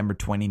on December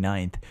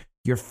 29th.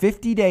 Your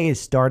 50-day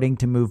is starting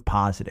to move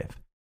positive.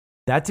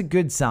 That's a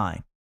good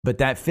sign. But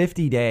that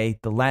 50-day,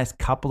 the last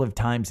couple of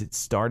times it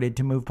started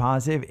to move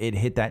positive, it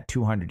hit that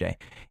 200-day.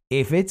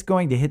 if it's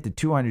going to hit the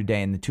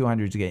 200-day and the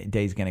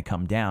 200-day is going to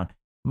come down,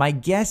 my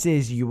guess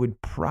is you would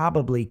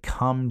probably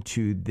come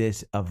to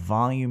a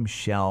volume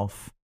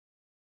shelf.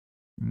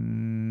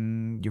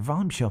 Your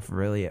volume shelf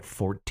really at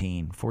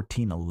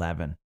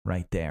 14.11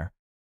 right there.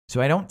 So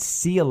I don't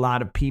see a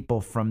lot of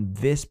people from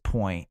this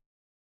point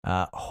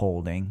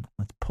holding.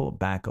 Let's pull it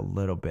back a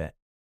little bit.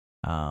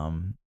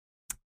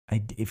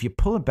 If you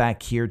pull it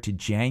back here to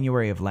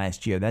January of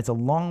last year, that's a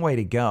long way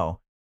to go.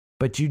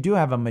 But you do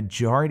have a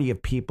majority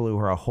of people who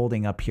are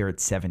holding up here at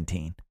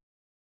 17.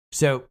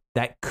 So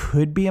that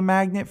could be a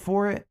magnet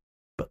for it.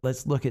 But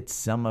let's look at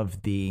some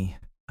of the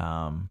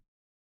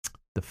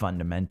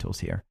fundamentals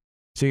here.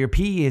 So your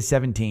PE is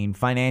 17.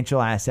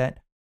 Financial asset,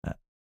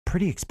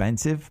 pretty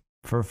expensive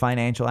for a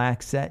financial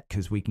asset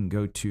because we can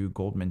go to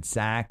Goldman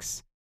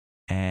Sachs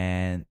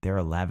and they're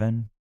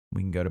 11.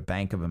 We can go to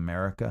Bank of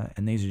America,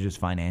 and these are just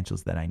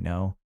financials that I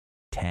know,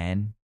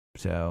 10.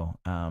 So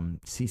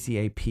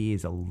CCAP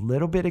is a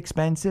little bit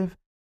expensive.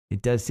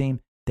 It does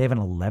seem they have an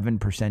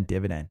 11%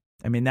 dividend.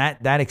 I mean,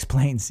 that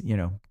explains,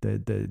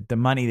 the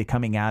money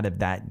coming out of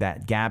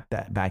that gap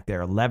that back there,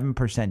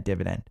 11%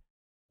 dividend.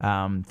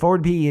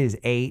 Forward PE is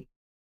 8.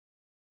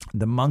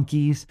 The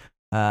monkeys,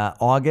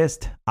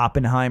 August,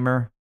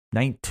 Oppenheimer,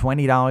 $20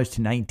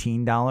 to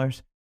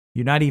 $19.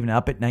 You're not even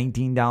up at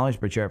 $19,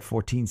 but you're at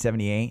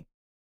 $14.78.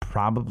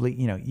 Probably,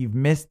 you've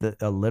missed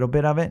a little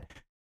bit of it.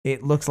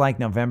 It looks like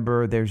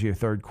November, there's your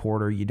third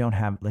quarter. You don't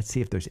have, let's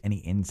see if there's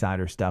any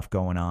insider stuff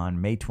going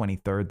on. May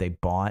 23rd, they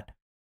bought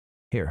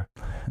here.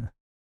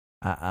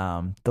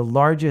 The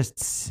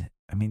largest,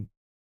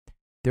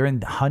 they're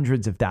in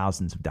hundreds of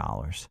thousands of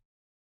dollars.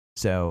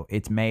 So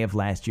it's May of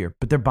last year,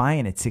 but they're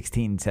buying at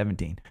 16 and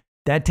 17.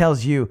 That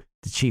tells you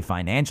the chief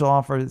financial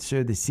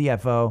officer, the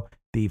CFO,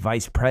 the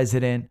vice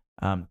president,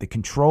 the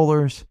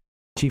controllers,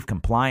 chief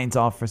compliance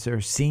officer,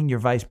 senior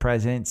vice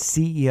president,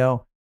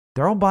 CEO,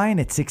 they're all buying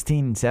at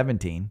 16 and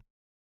 17.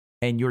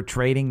 And you're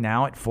trading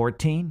now at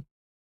 14.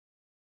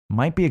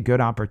 Might be a good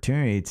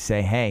opportunity to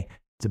say, hey,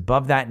 it's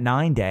above that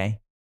 9-day.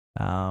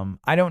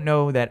 I don't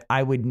know that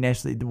I would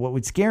necessarily, what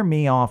would scare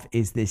me off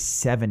is this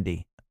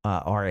 70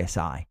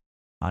 RSI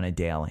on a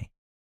daily.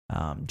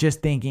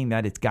 Just thinking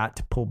that it's got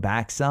to pull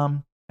back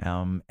some.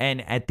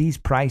 And at these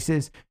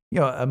prices,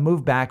 a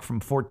move back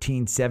from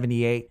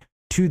 14.78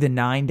 to the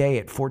 9-day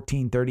at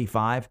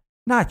 14.35,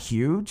 not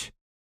huge,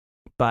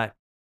 but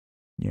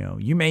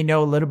you may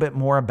know a little bit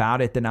more about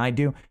it than I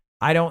do.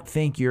 I don't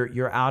think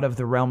you're out of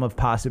the realm of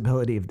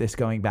possibility of this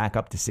going back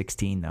up to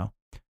 16 though.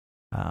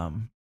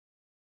 And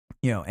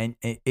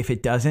if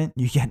it doesn't,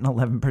 you get an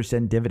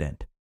 11%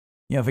 dividend.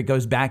 If it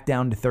goes back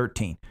down to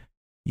 13,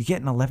 you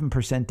get an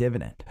 11%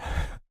 dividend.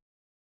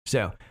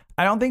 So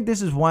I don't think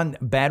this is one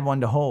bad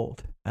one to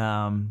hold.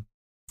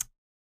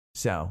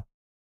 So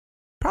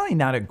probably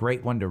not a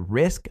great one to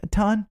risk a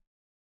ton,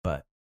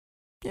 but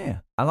yeah,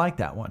 I like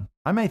that one.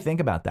 I may think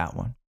about that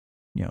one.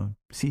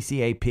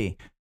 CCAP.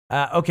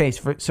 Okay,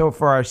 so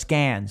for our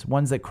scans,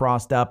 ones that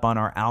crossed up on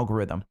our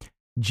algorithm,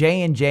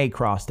 J&J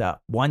crossed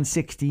up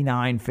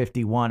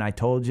 169.51. I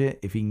told you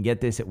if you can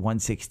get this at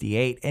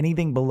 168,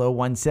 anything below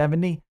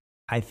 170,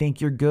 I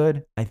think you're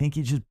good. I think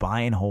you just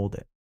buy and hold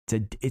it.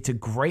 It's a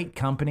great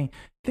company.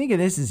 Think of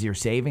this as your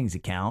savings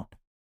account.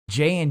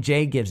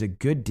 J&J gives a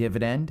good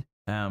dividend.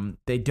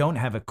 They don't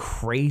have a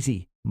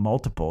crazy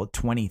multiple at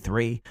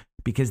 23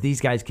 because these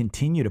guys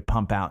continue to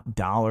pump out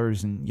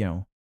dollars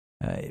and,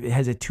 it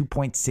has a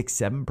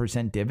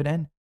 2.67%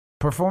 dividend.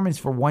 Performance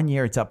for 1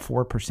 year, it's up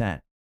 4%.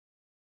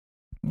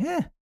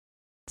 Yeah.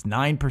 It's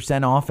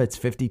 9% off its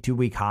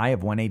 52-week high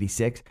of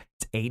 186.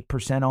 It's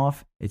 8%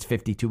 off its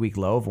 52-week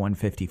low of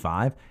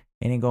 155.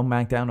 And then going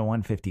back down to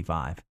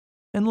 155.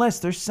 Unless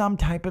there's some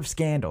type of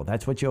scandal.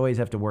 That's what you always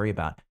have to worry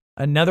about.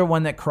 Another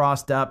one that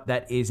crossed up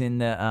that is in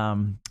the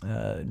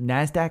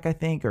NASDAQ, I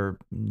think, or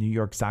New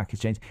York Stock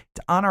Exchange.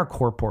 It's on our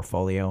core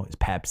portfolio. It's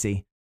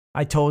Pepsi.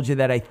 I told you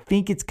that I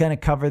think it's going to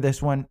cover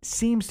this one.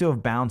 Seems to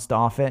have bounced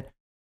off it.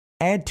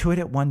 Add to it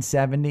at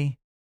 170.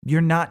 You're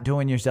not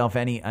doing yourself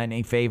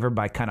any favor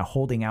by kind of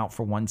holding out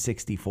for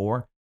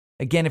 164.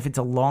 Again, if it's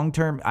a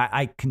long-term,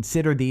 I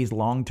consider these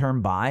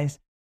long-term buys.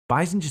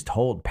 Buys and just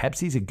hold.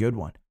 Pepsi's a good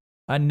one.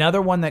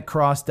 Another one that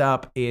crossed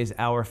up is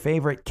our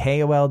favorite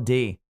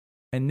KOLD.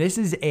 And this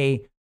is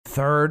a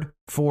third,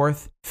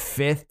 fourth,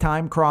 fifth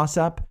time cross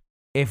up.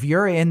 If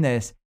you're in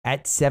this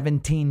at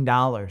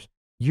 $17,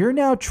 you're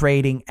now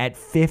trading at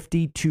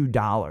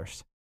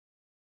 $52.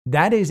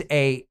 That is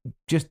a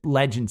just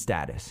legend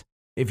status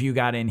if you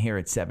got in here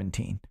at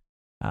 17.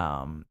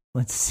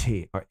 Let's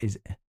see.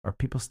 Are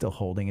people still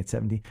holding at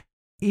 17?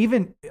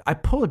 Even I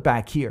pull it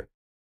back here.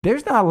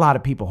 There's not a lot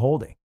of people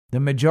holding.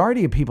 The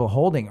majority of people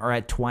holding are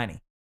at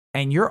 20.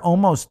 And you're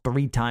almost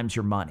 3 times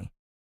your money.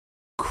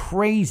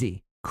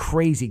 Crazy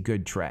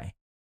good tray.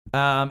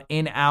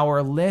 In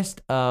our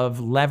list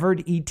of levered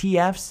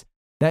ETFs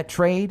that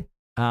trade,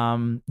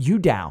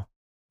 UDOW,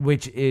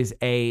 which is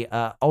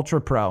a ultra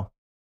pro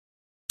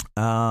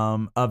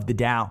of the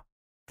Dow,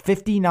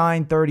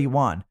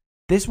 59.31.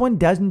 This one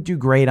doesn't do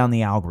great on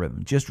the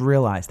algorithm. Just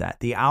realize that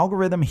the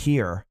algorithm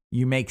here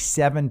you make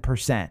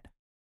 7%.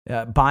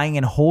 Buying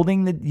and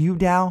holding the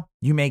UDAO,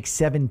 you make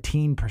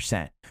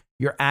 17%.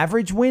 Your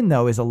average win,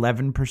 though, is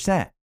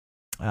 11%.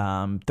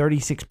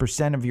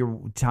 36% of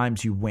your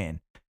times you win.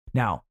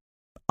 Now,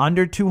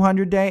 under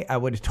 200 day, I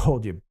would have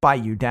told you buy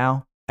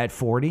UDAO at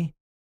 40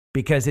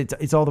 because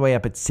it's all the way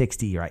up at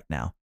 60 right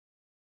now.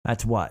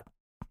 That's what,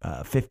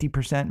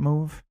 50%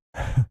 move?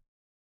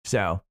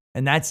 So,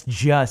 and that's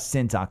just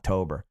since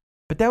October.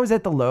 But that was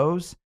at the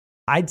lows.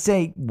 I'd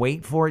say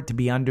wait for it to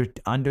be under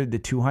the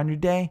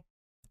 200 day.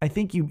 I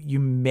think you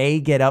may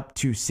get up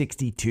to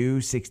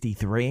 62,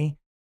 63.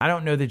 I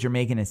don't know that you're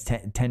making a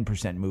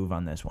 10% move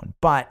on this one,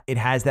 but it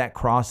has that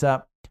cross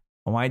up.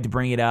 I wanted to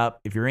bring it up.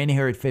 If you're in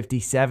here at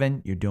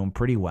 57, you're doing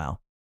pretty well.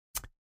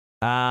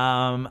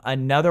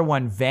 Another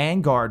one,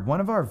 Vanguard. One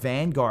of our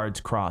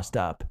Vanguards crossed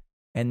up,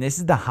 and this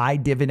is the high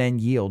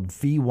dividend yield,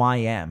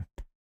 VYM.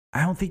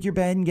 I don't think you're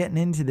bad in getting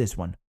into this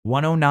one.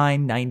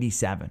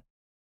 109.97.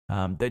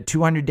 The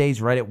 200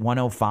 days right at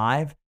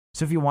 105.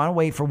 So if you want to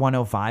wait for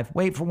 105,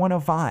 wait for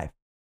 105.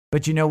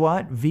 But you know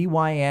what?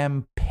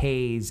 VYM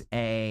pays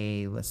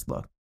let's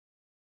look.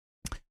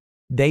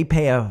 They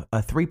pay a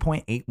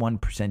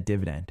 3.81%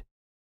 dividend.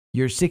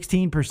 You're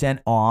 16%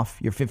 off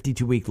your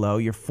 52-week low.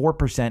 You're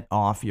 4%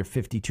 off your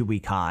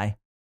 52-week high.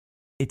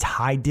 It's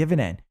high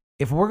dividend.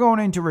 If we're going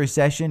into a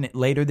recession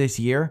later this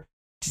year,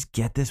 just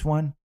get this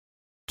one.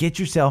 Get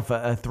yourself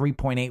a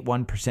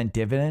 3.81%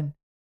 dividend.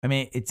 I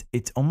mean,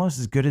 it's almost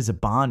as good as a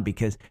bond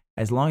because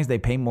as long as they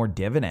pay more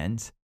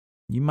dividends,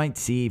 you might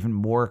see even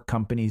more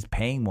companies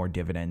paying more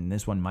dividend, and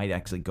this one might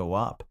actually go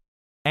up.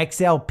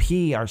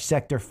 XLP, our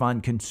sector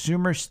fund,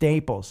 consumer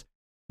staples.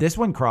 This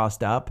one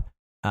crossed up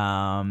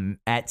at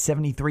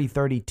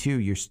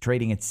 $73.32. You're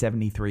trading at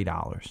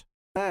 $73.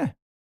 You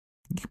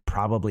could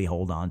probably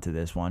hold on to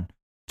this one.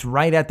 It's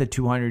right at the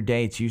 200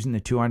 day. It's using the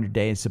 200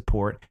 day as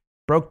support.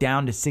 Broke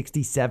down to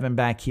 67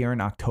 back here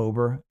in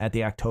October at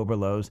the October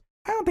lows.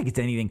 I don't think it's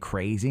anything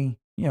crazy.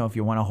 You know, if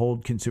you want to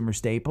hold consumer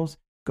staples,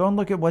 go and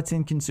look at what's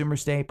in consumer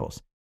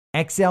staples.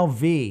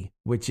 XLV,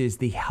 which is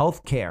the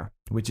healthcare,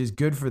 which is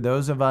good for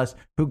those of us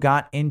who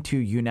got into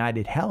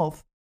United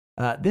Health.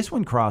 This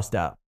one crossed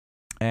up,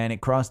 and it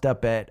crossed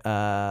up at,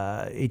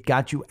 it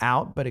got you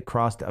out, but it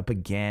crossed up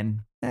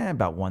again,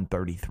 about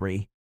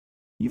 133.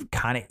 You've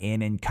kind of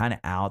in and kind of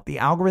out. The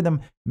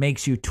algorithm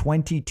makes you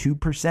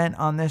 22%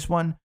 on this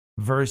one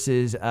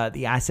versus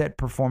the asset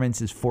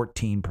performance is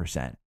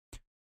 14%.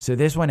 So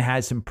this one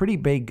has some pretty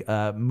big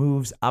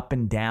moves up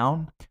and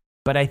down,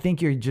 but I think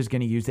you're just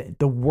going to use it.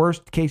 The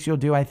worst case you'll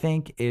do, I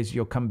think, is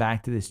you'll come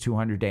back to this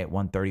 200 day at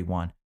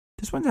 131.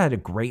 This one's had a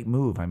great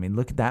move. I mean,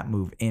 look at that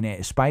move in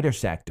a spider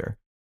sector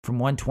from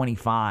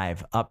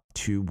 125 up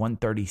to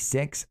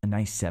 136, a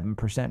nice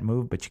 7%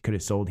 move, but you could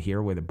have sold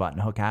here where the button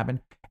hook happened.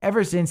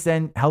 Ever since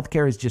then,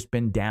 healthcare has just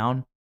been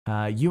down.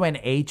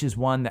 UNH is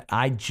one that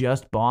I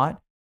just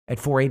bought at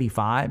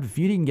 485. If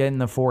you didn't get in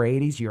the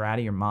 480s, you're out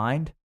of your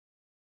mind.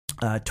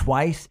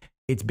 Twice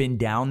it's been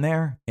down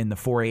there in the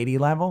 480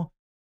 level.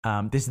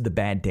 This is the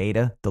bad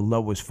data. The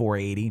low was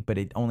 480, but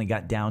it only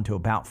got down to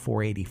about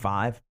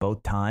 485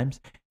 both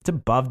times. It's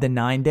above the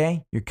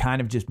 9-day. You're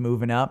kind of just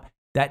moving up.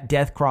 That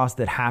death cross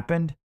that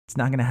happened, it's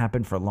not going to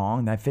happen for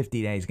long. That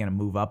 50-day is going to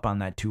move up on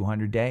that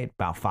 200-day at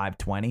about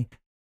 520.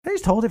 I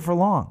just hold it for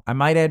long. I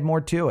might add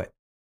more to it.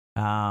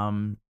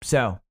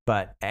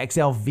 But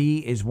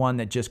XLV is one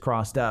that just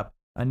crossed up.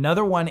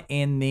 Another one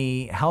in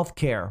the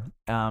healthcare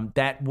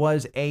that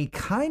was a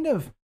kind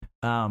of,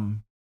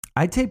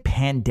 I'd say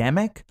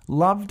pandemic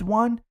loved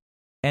one.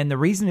 And the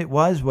reason it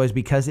was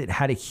because it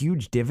had a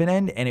huge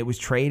dividend and it was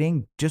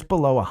trading just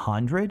below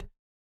 100.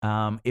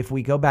 If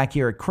we go back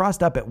here, it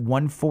crossed up at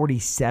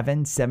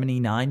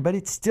 147.79, but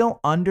it's still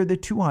under the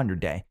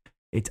 200 day.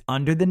 It's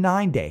under the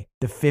 9-day.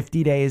 The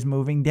 50-day is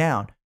moving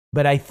down.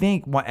 But I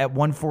think at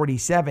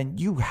 147,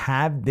 you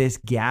have this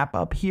gap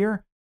up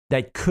here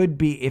that could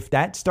be, if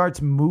that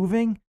starts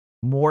moving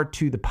more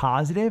to the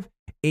positive,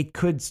 it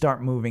could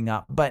start moving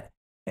up. But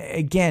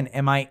again,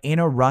 am I in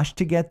a rush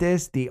to get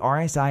this? The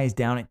RSI is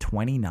down at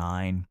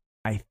 29.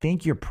 I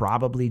think you're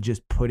probably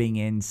just putting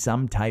in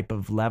some type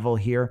of level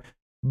here.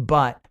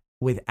 But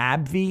with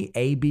ABV,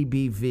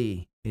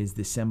 ABBV is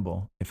the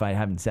symbol, if I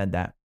haven't said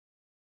that.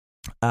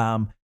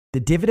 The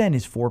dividend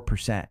is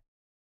 4%.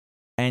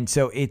 And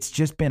so it's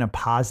just been a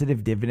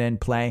positive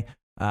dividend play.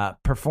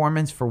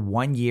 Performance for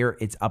 1 year,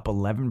 it's up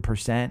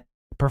 11%.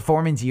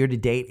 Performance year to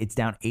date, it's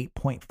down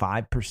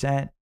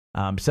 8.5%.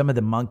 Some of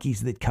the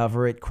monkeys that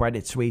cover it,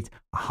 Credit Suisse,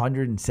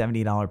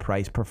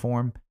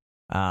 $170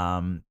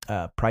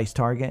 price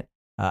target.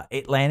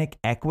 Atlantic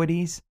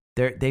Equities,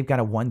 they've got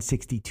a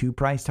 162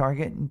 price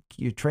target, and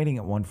you're trading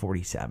at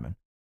 147.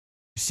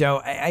 So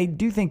I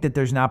do think that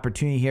there's an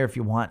opportunity here if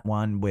you want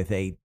one with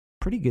a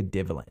pretty good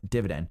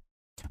dividend.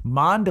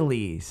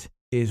 Mondelez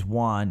is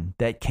one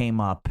that came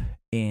up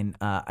in,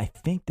 I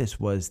think this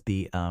was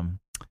the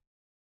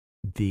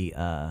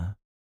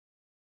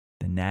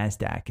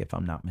NASDAQ, if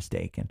I'm not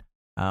mistaken.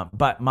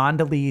 But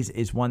Mondelez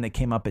is one that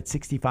came up at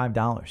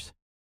 $65.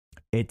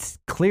 It's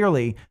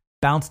clearly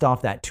bounced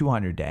off that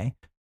 200 day.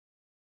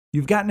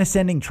 you've got an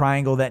ascending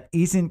triangle that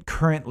isn't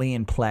currently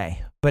in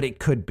play, but it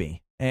could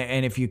be.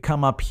 And if you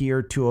come up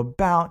here to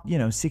about,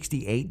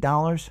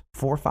 $68,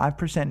 4 or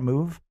 5%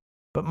 move.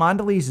 But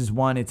Mondelez is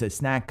one. It's a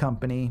snack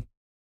company.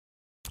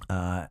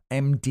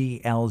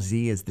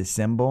 MDLZ is the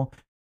symbol.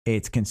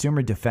 It's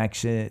consumer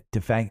defensive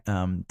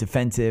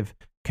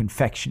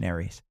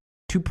confectionaries.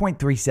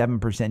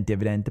 2.37%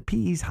 dividend. The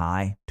PE is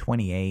high,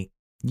 28.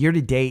 Year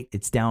to date,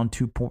 it's down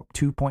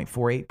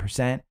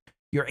 2.48%.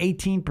 You're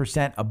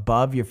 18%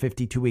 above your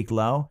 52-week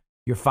low.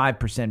 You're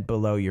 5%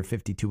 below your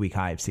 52-week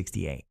high of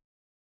 68.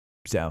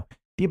 So,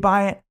 do you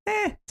buy it?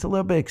 It's a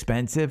little bit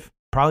expensive.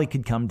 Probably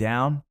could come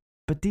down.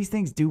 But these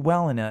things do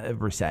well in a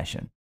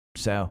recession.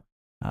 So,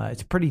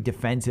 it's a pretty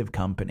defensive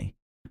company.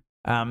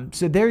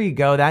 So there you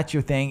go. That's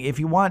your thing. If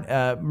you want,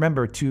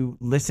 remember to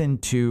listen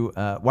to,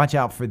 watch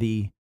out for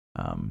the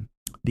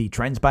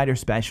TrendSpider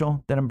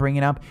special that I'm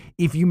bringing up.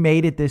 If you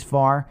made it this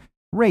far,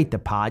 rate the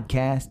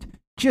podcast.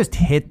 Just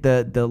hit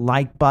the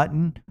like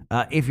button.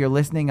 If you're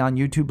listening on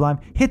YouTube Live,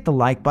 hit the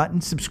like button.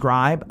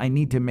 Subscribe. I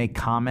need to make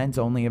comments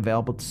only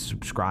available to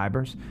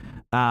subscribers.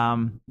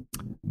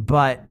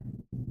 But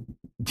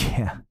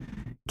yeah,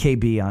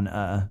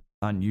 KB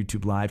on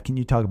YouTube Live. Can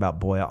you talk about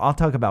Boyle? I'll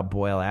talk about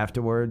Boyle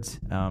afterwards.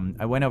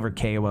 I went over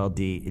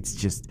KOLD. It's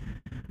just,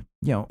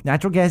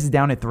 natural gas is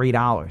down at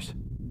 $3.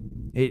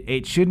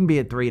 It shouldn't be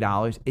at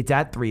 $3. It's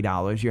at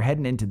 $3. You're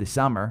heading into the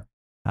summer.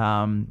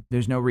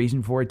 There's no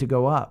reason for it to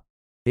go up.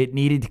 It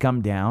needed to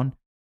come down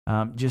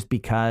just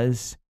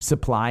because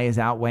supply is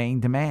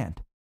outweighing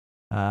demand.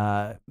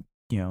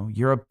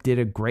 Europe did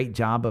a great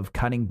job of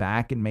cutting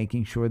back and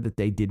making sure that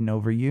they didn't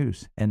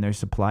overuse, and their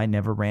supply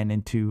never ran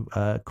into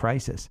a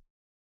crisis.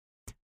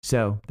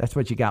 So that's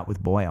what you got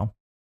with Boyle.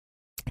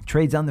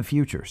 Trades on the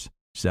futures.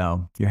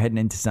 So you're heading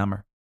into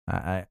summer.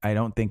 I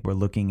don't think we're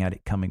looking at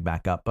it coming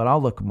back up, but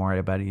I'll look more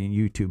about it on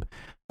YouTube.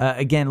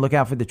 Again, look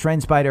out for the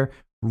TrendSpider.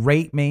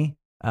 Rate me.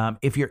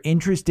 If you're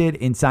interested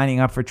in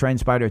signing up for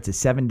TrendSpider, it's a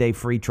 7-day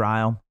free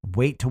trial.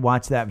 Wait to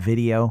watch that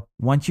video.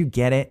 Once you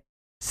get it,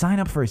 sign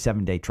up for a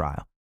 7-day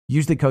trial.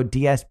 Use the code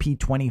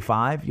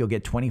DSP25. You'll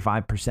get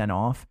 25%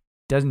 off.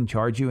 Doesn't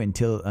charge you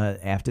until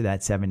after that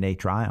 7-day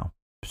trial.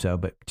 So,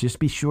 but just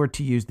be sure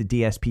to use the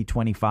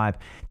DSP25.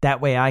 That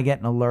way I get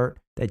an alert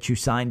that you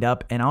signed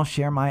up, and I'll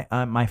share my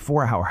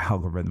 4-hour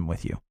algorithm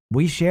with you.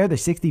 We share the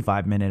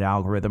 65-minute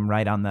algorithm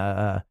right on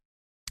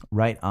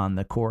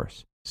the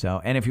course.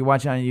 So, and if you're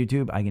watching on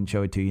YouTube, I can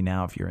show it to you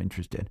now if you're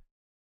interested.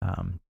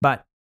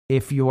 But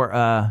if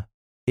you're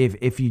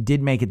if you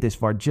did make it this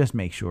far, just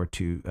make sure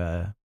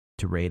to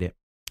rate it.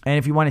 And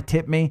if you want to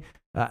tip me,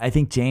 I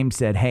think James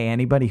said, "Hey,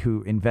 anybody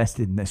who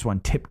invested in this one,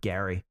 tip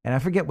Gary." And I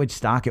forget which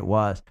stock it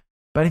was,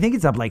 but I think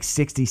it's up like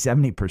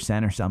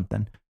 60-70% or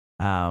something.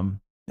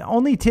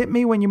 Only tip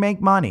me when you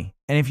make money.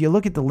 And if you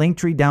look at the link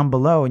tree down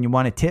below and you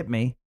want to tip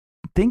me,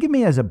 think of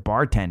me as a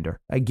bartender.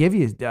 I give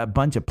you a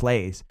bunch of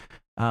plays.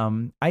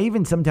 I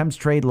even sometimes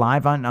trade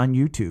live on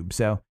YouTube,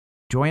 so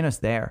join us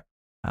there.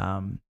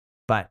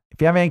 But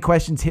if you have any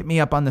questions, hit me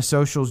up on the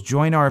socials.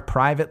 Join our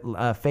private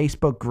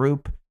Facebook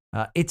group.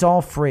 It's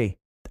all free.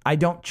 I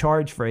don't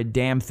charge for a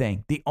damn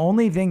thing. The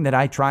only thing that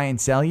I try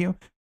and sell you,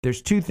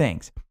 there's 2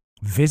 things.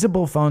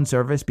 Visible phone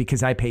service,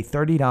 because I pay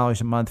 $30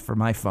 a month for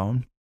my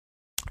phone.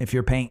 If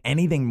you're paying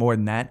anything more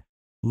than that,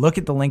 look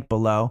at the link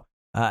below.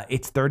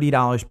 It's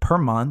 $30 per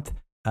month.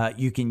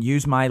 You can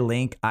use my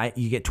link.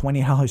 You get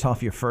 $20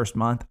 off your first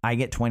month. I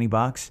get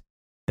 $20.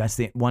 That's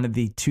one of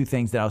the 2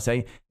 things that I'll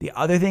say. The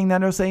other thing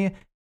that I'll say,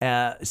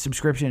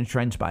 subscription to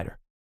TrendSpider.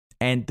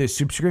 And the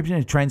subscription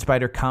to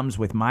TrendSpider comes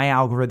with my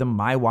algorithm,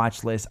 my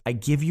watch list. I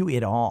give you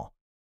it all.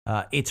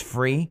 It's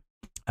free.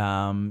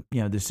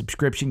 The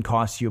subscription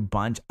costs you a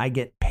bunch. I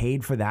get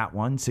paid for that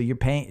one. So you're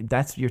paying,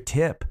 that's your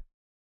tip.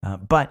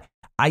 But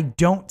I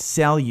don't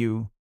sell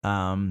you,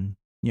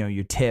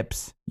 your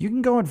tips. You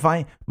can go and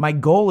find, my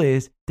goal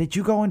is that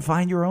you go and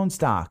find your own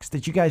stocks,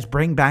 that you guys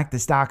bring back the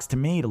stocks to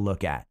me to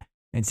look at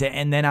and say,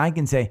 and then I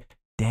can say,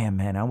 damn,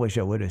 man, I wish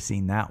I would have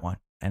seen that one.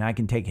 And I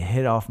can take a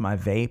hit off my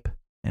vape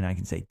and I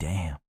can say,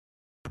 damn,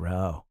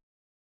 bro.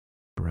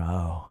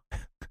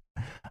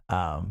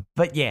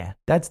 But yeah,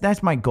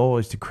 that's my goal,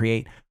 is to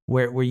create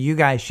where you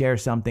guys share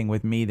something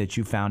with me that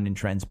you found in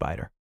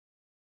TrendSpider.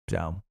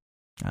 So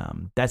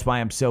that's why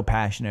I'm so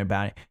passionate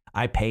about it.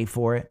 I pay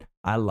for it.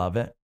 I love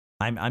it.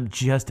 I'm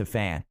just a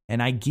fan,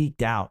 and I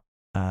geeked out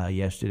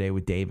yesterday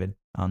with David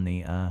on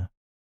the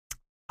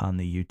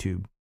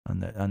YouTube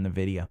on the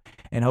video,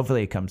 and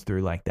hopefully it comes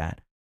through like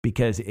that,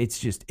 because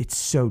it's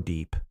so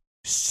deep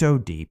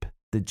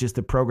that just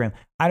the program,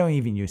 I don't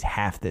even use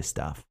half this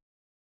stuff.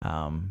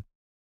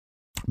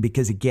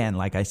 Because again,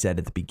 like I said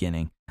at the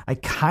beginning, I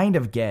kind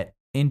of get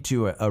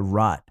into a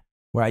rut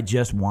where I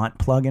just want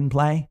plug and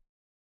play,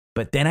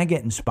 but then I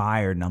get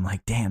inspired and I'm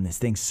like, damn, this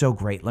thing's so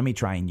great. Let me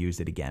try and use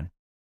it again.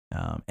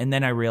 And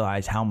then I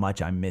realize how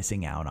much I'm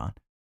missing out on.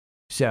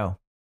 So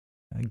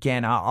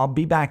again, I'll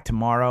be back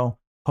tomorrow.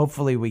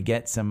 Hopefully we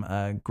get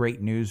some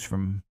great news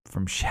from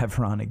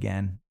Chevron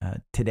again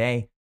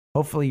today.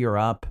 Hopefully you're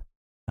up.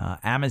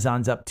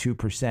 Amazon's up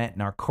 2%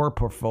 in our core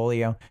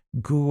portfolio.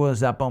 Google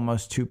is up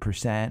almost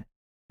 2%.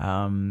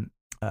 In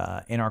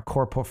our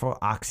core portfolio,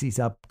 Oxy's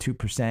up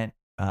 2%.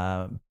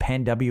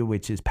 PanW,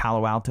 which is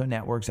Palo Alto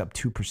Networks, up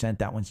 2%.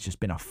 That one's just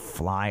been a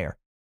flyer.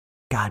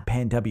 God,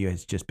 PanW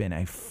has just been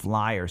a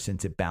flyer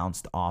since it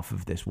bounced off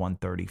of this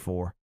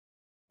 134.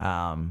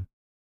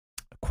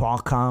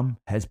 Qualcomm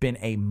has been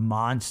a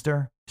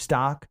monster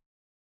stock.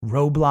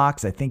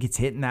 Roblox, I think it's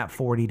hitting that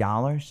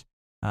 $40.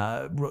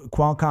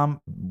 Qualcomm,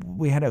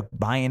 we had a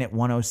buy-in at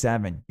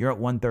 107. You're at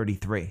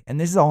 133. And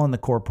this is all in the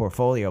core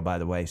portfolio, by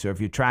the way. So if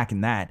you're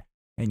tracking that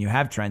and you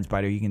have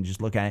TrendSpider, you can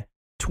just look at it.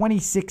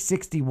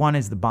 26.61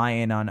 is the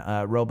buy-in on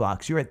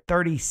Roblox. You're at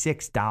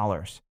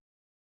 $36.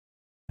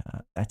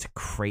 That's a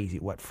crazy,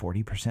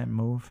 40%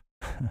 move?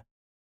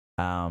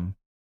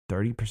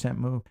 30%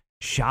 move.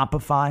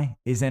 Shopify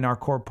is in our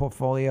core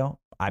portfolio.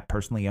 I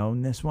personally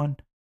own this one.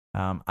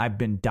 I've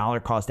been dollar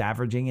cost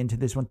averaging into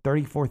this one.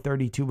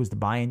 $34.32 was the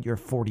buy-in. You're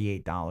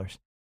 $48.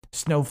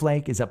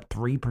 Snowflake is up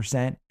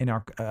 3% in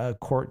our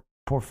core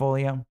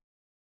portfolio.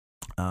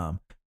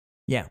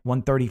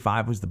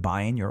 135 was the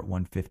buy-in. You're at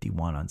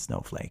 151 on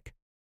Snowflake.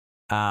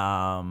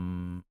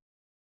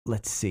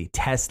 Let's see.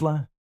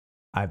 Tesla.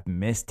 I've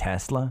missed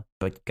Tesla,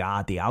 but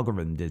God, the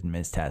algorithm didn't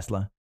miss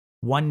Tesla.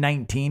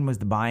 119 was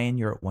the buy-in.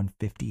 You're at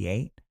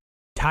 158.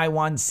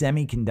 Taiwan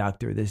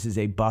Semiconductor. This is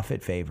a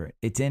Buffett favorite.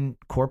 It's in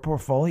core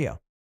portfolio.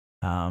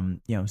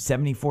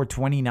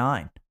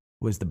 74.29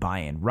 was the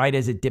buy-in. Right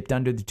as it dipped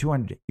under the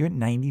 200. You're at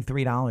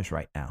 $93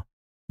 right now.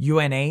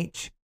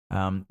 UNH.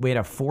 We had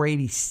a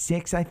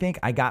 486, I think.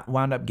 I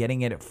wound up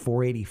getting it at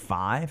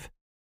 485.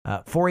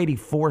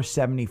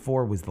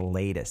 484.74 was the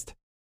latest.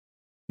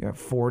 You're at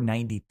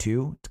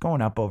 492. It's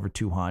going up over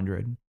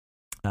 200.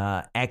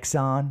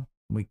 Exxon.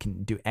 We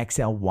can do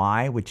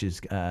XLY, which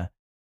is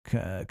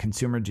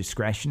consumer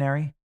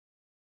discretionary,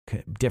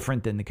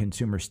 different than the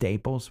consumer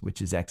staples, which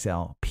is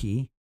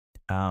XLP.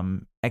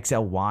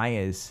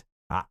 XLY is,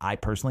 I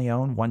personally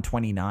own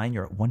 129.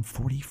 You're at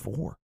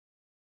 144.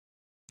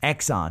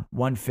 Exxon,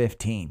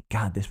 115.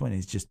 God, this one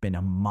has just been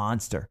a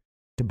monster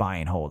to buy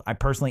and hold. I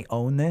personally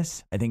own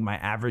this. I think my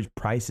average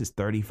price is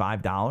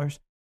 $35,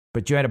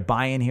 but you had a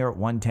buy-in here at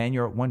 110.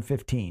 You're at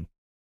 115,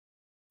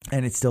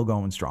 and it's still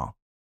going strong.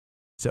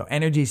 So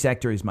energy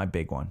sector is my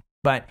big one.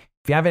 But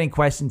if you have any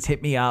questions,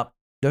 hit me up.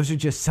 Those are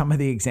just some of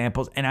the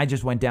examples. And I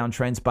just went down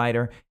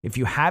TrendSpider. If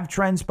you have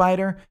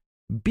TrendSpider,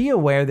 be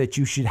aware that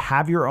you should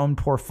have your own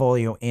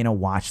portfolio in a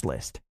watch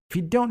list. If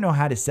you don't know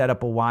how to set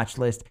up a watch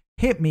list,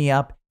 hit me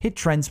up, hit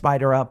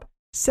TrendSpider up,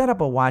 set up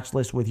a watch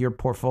list with your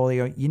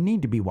portfolio. You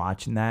need to be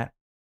watching that,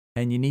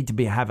 and you need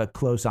to have a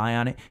close eye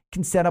on it. You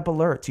can set up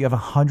alerts. You have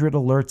 100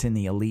 alerts in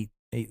the elite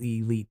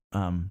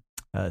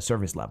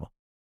service level.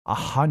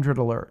 100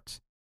 alerts.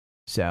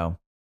 So,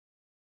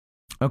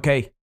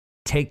 okay,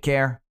 take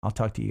care. I'll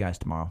talk to you guys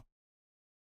tomorrow.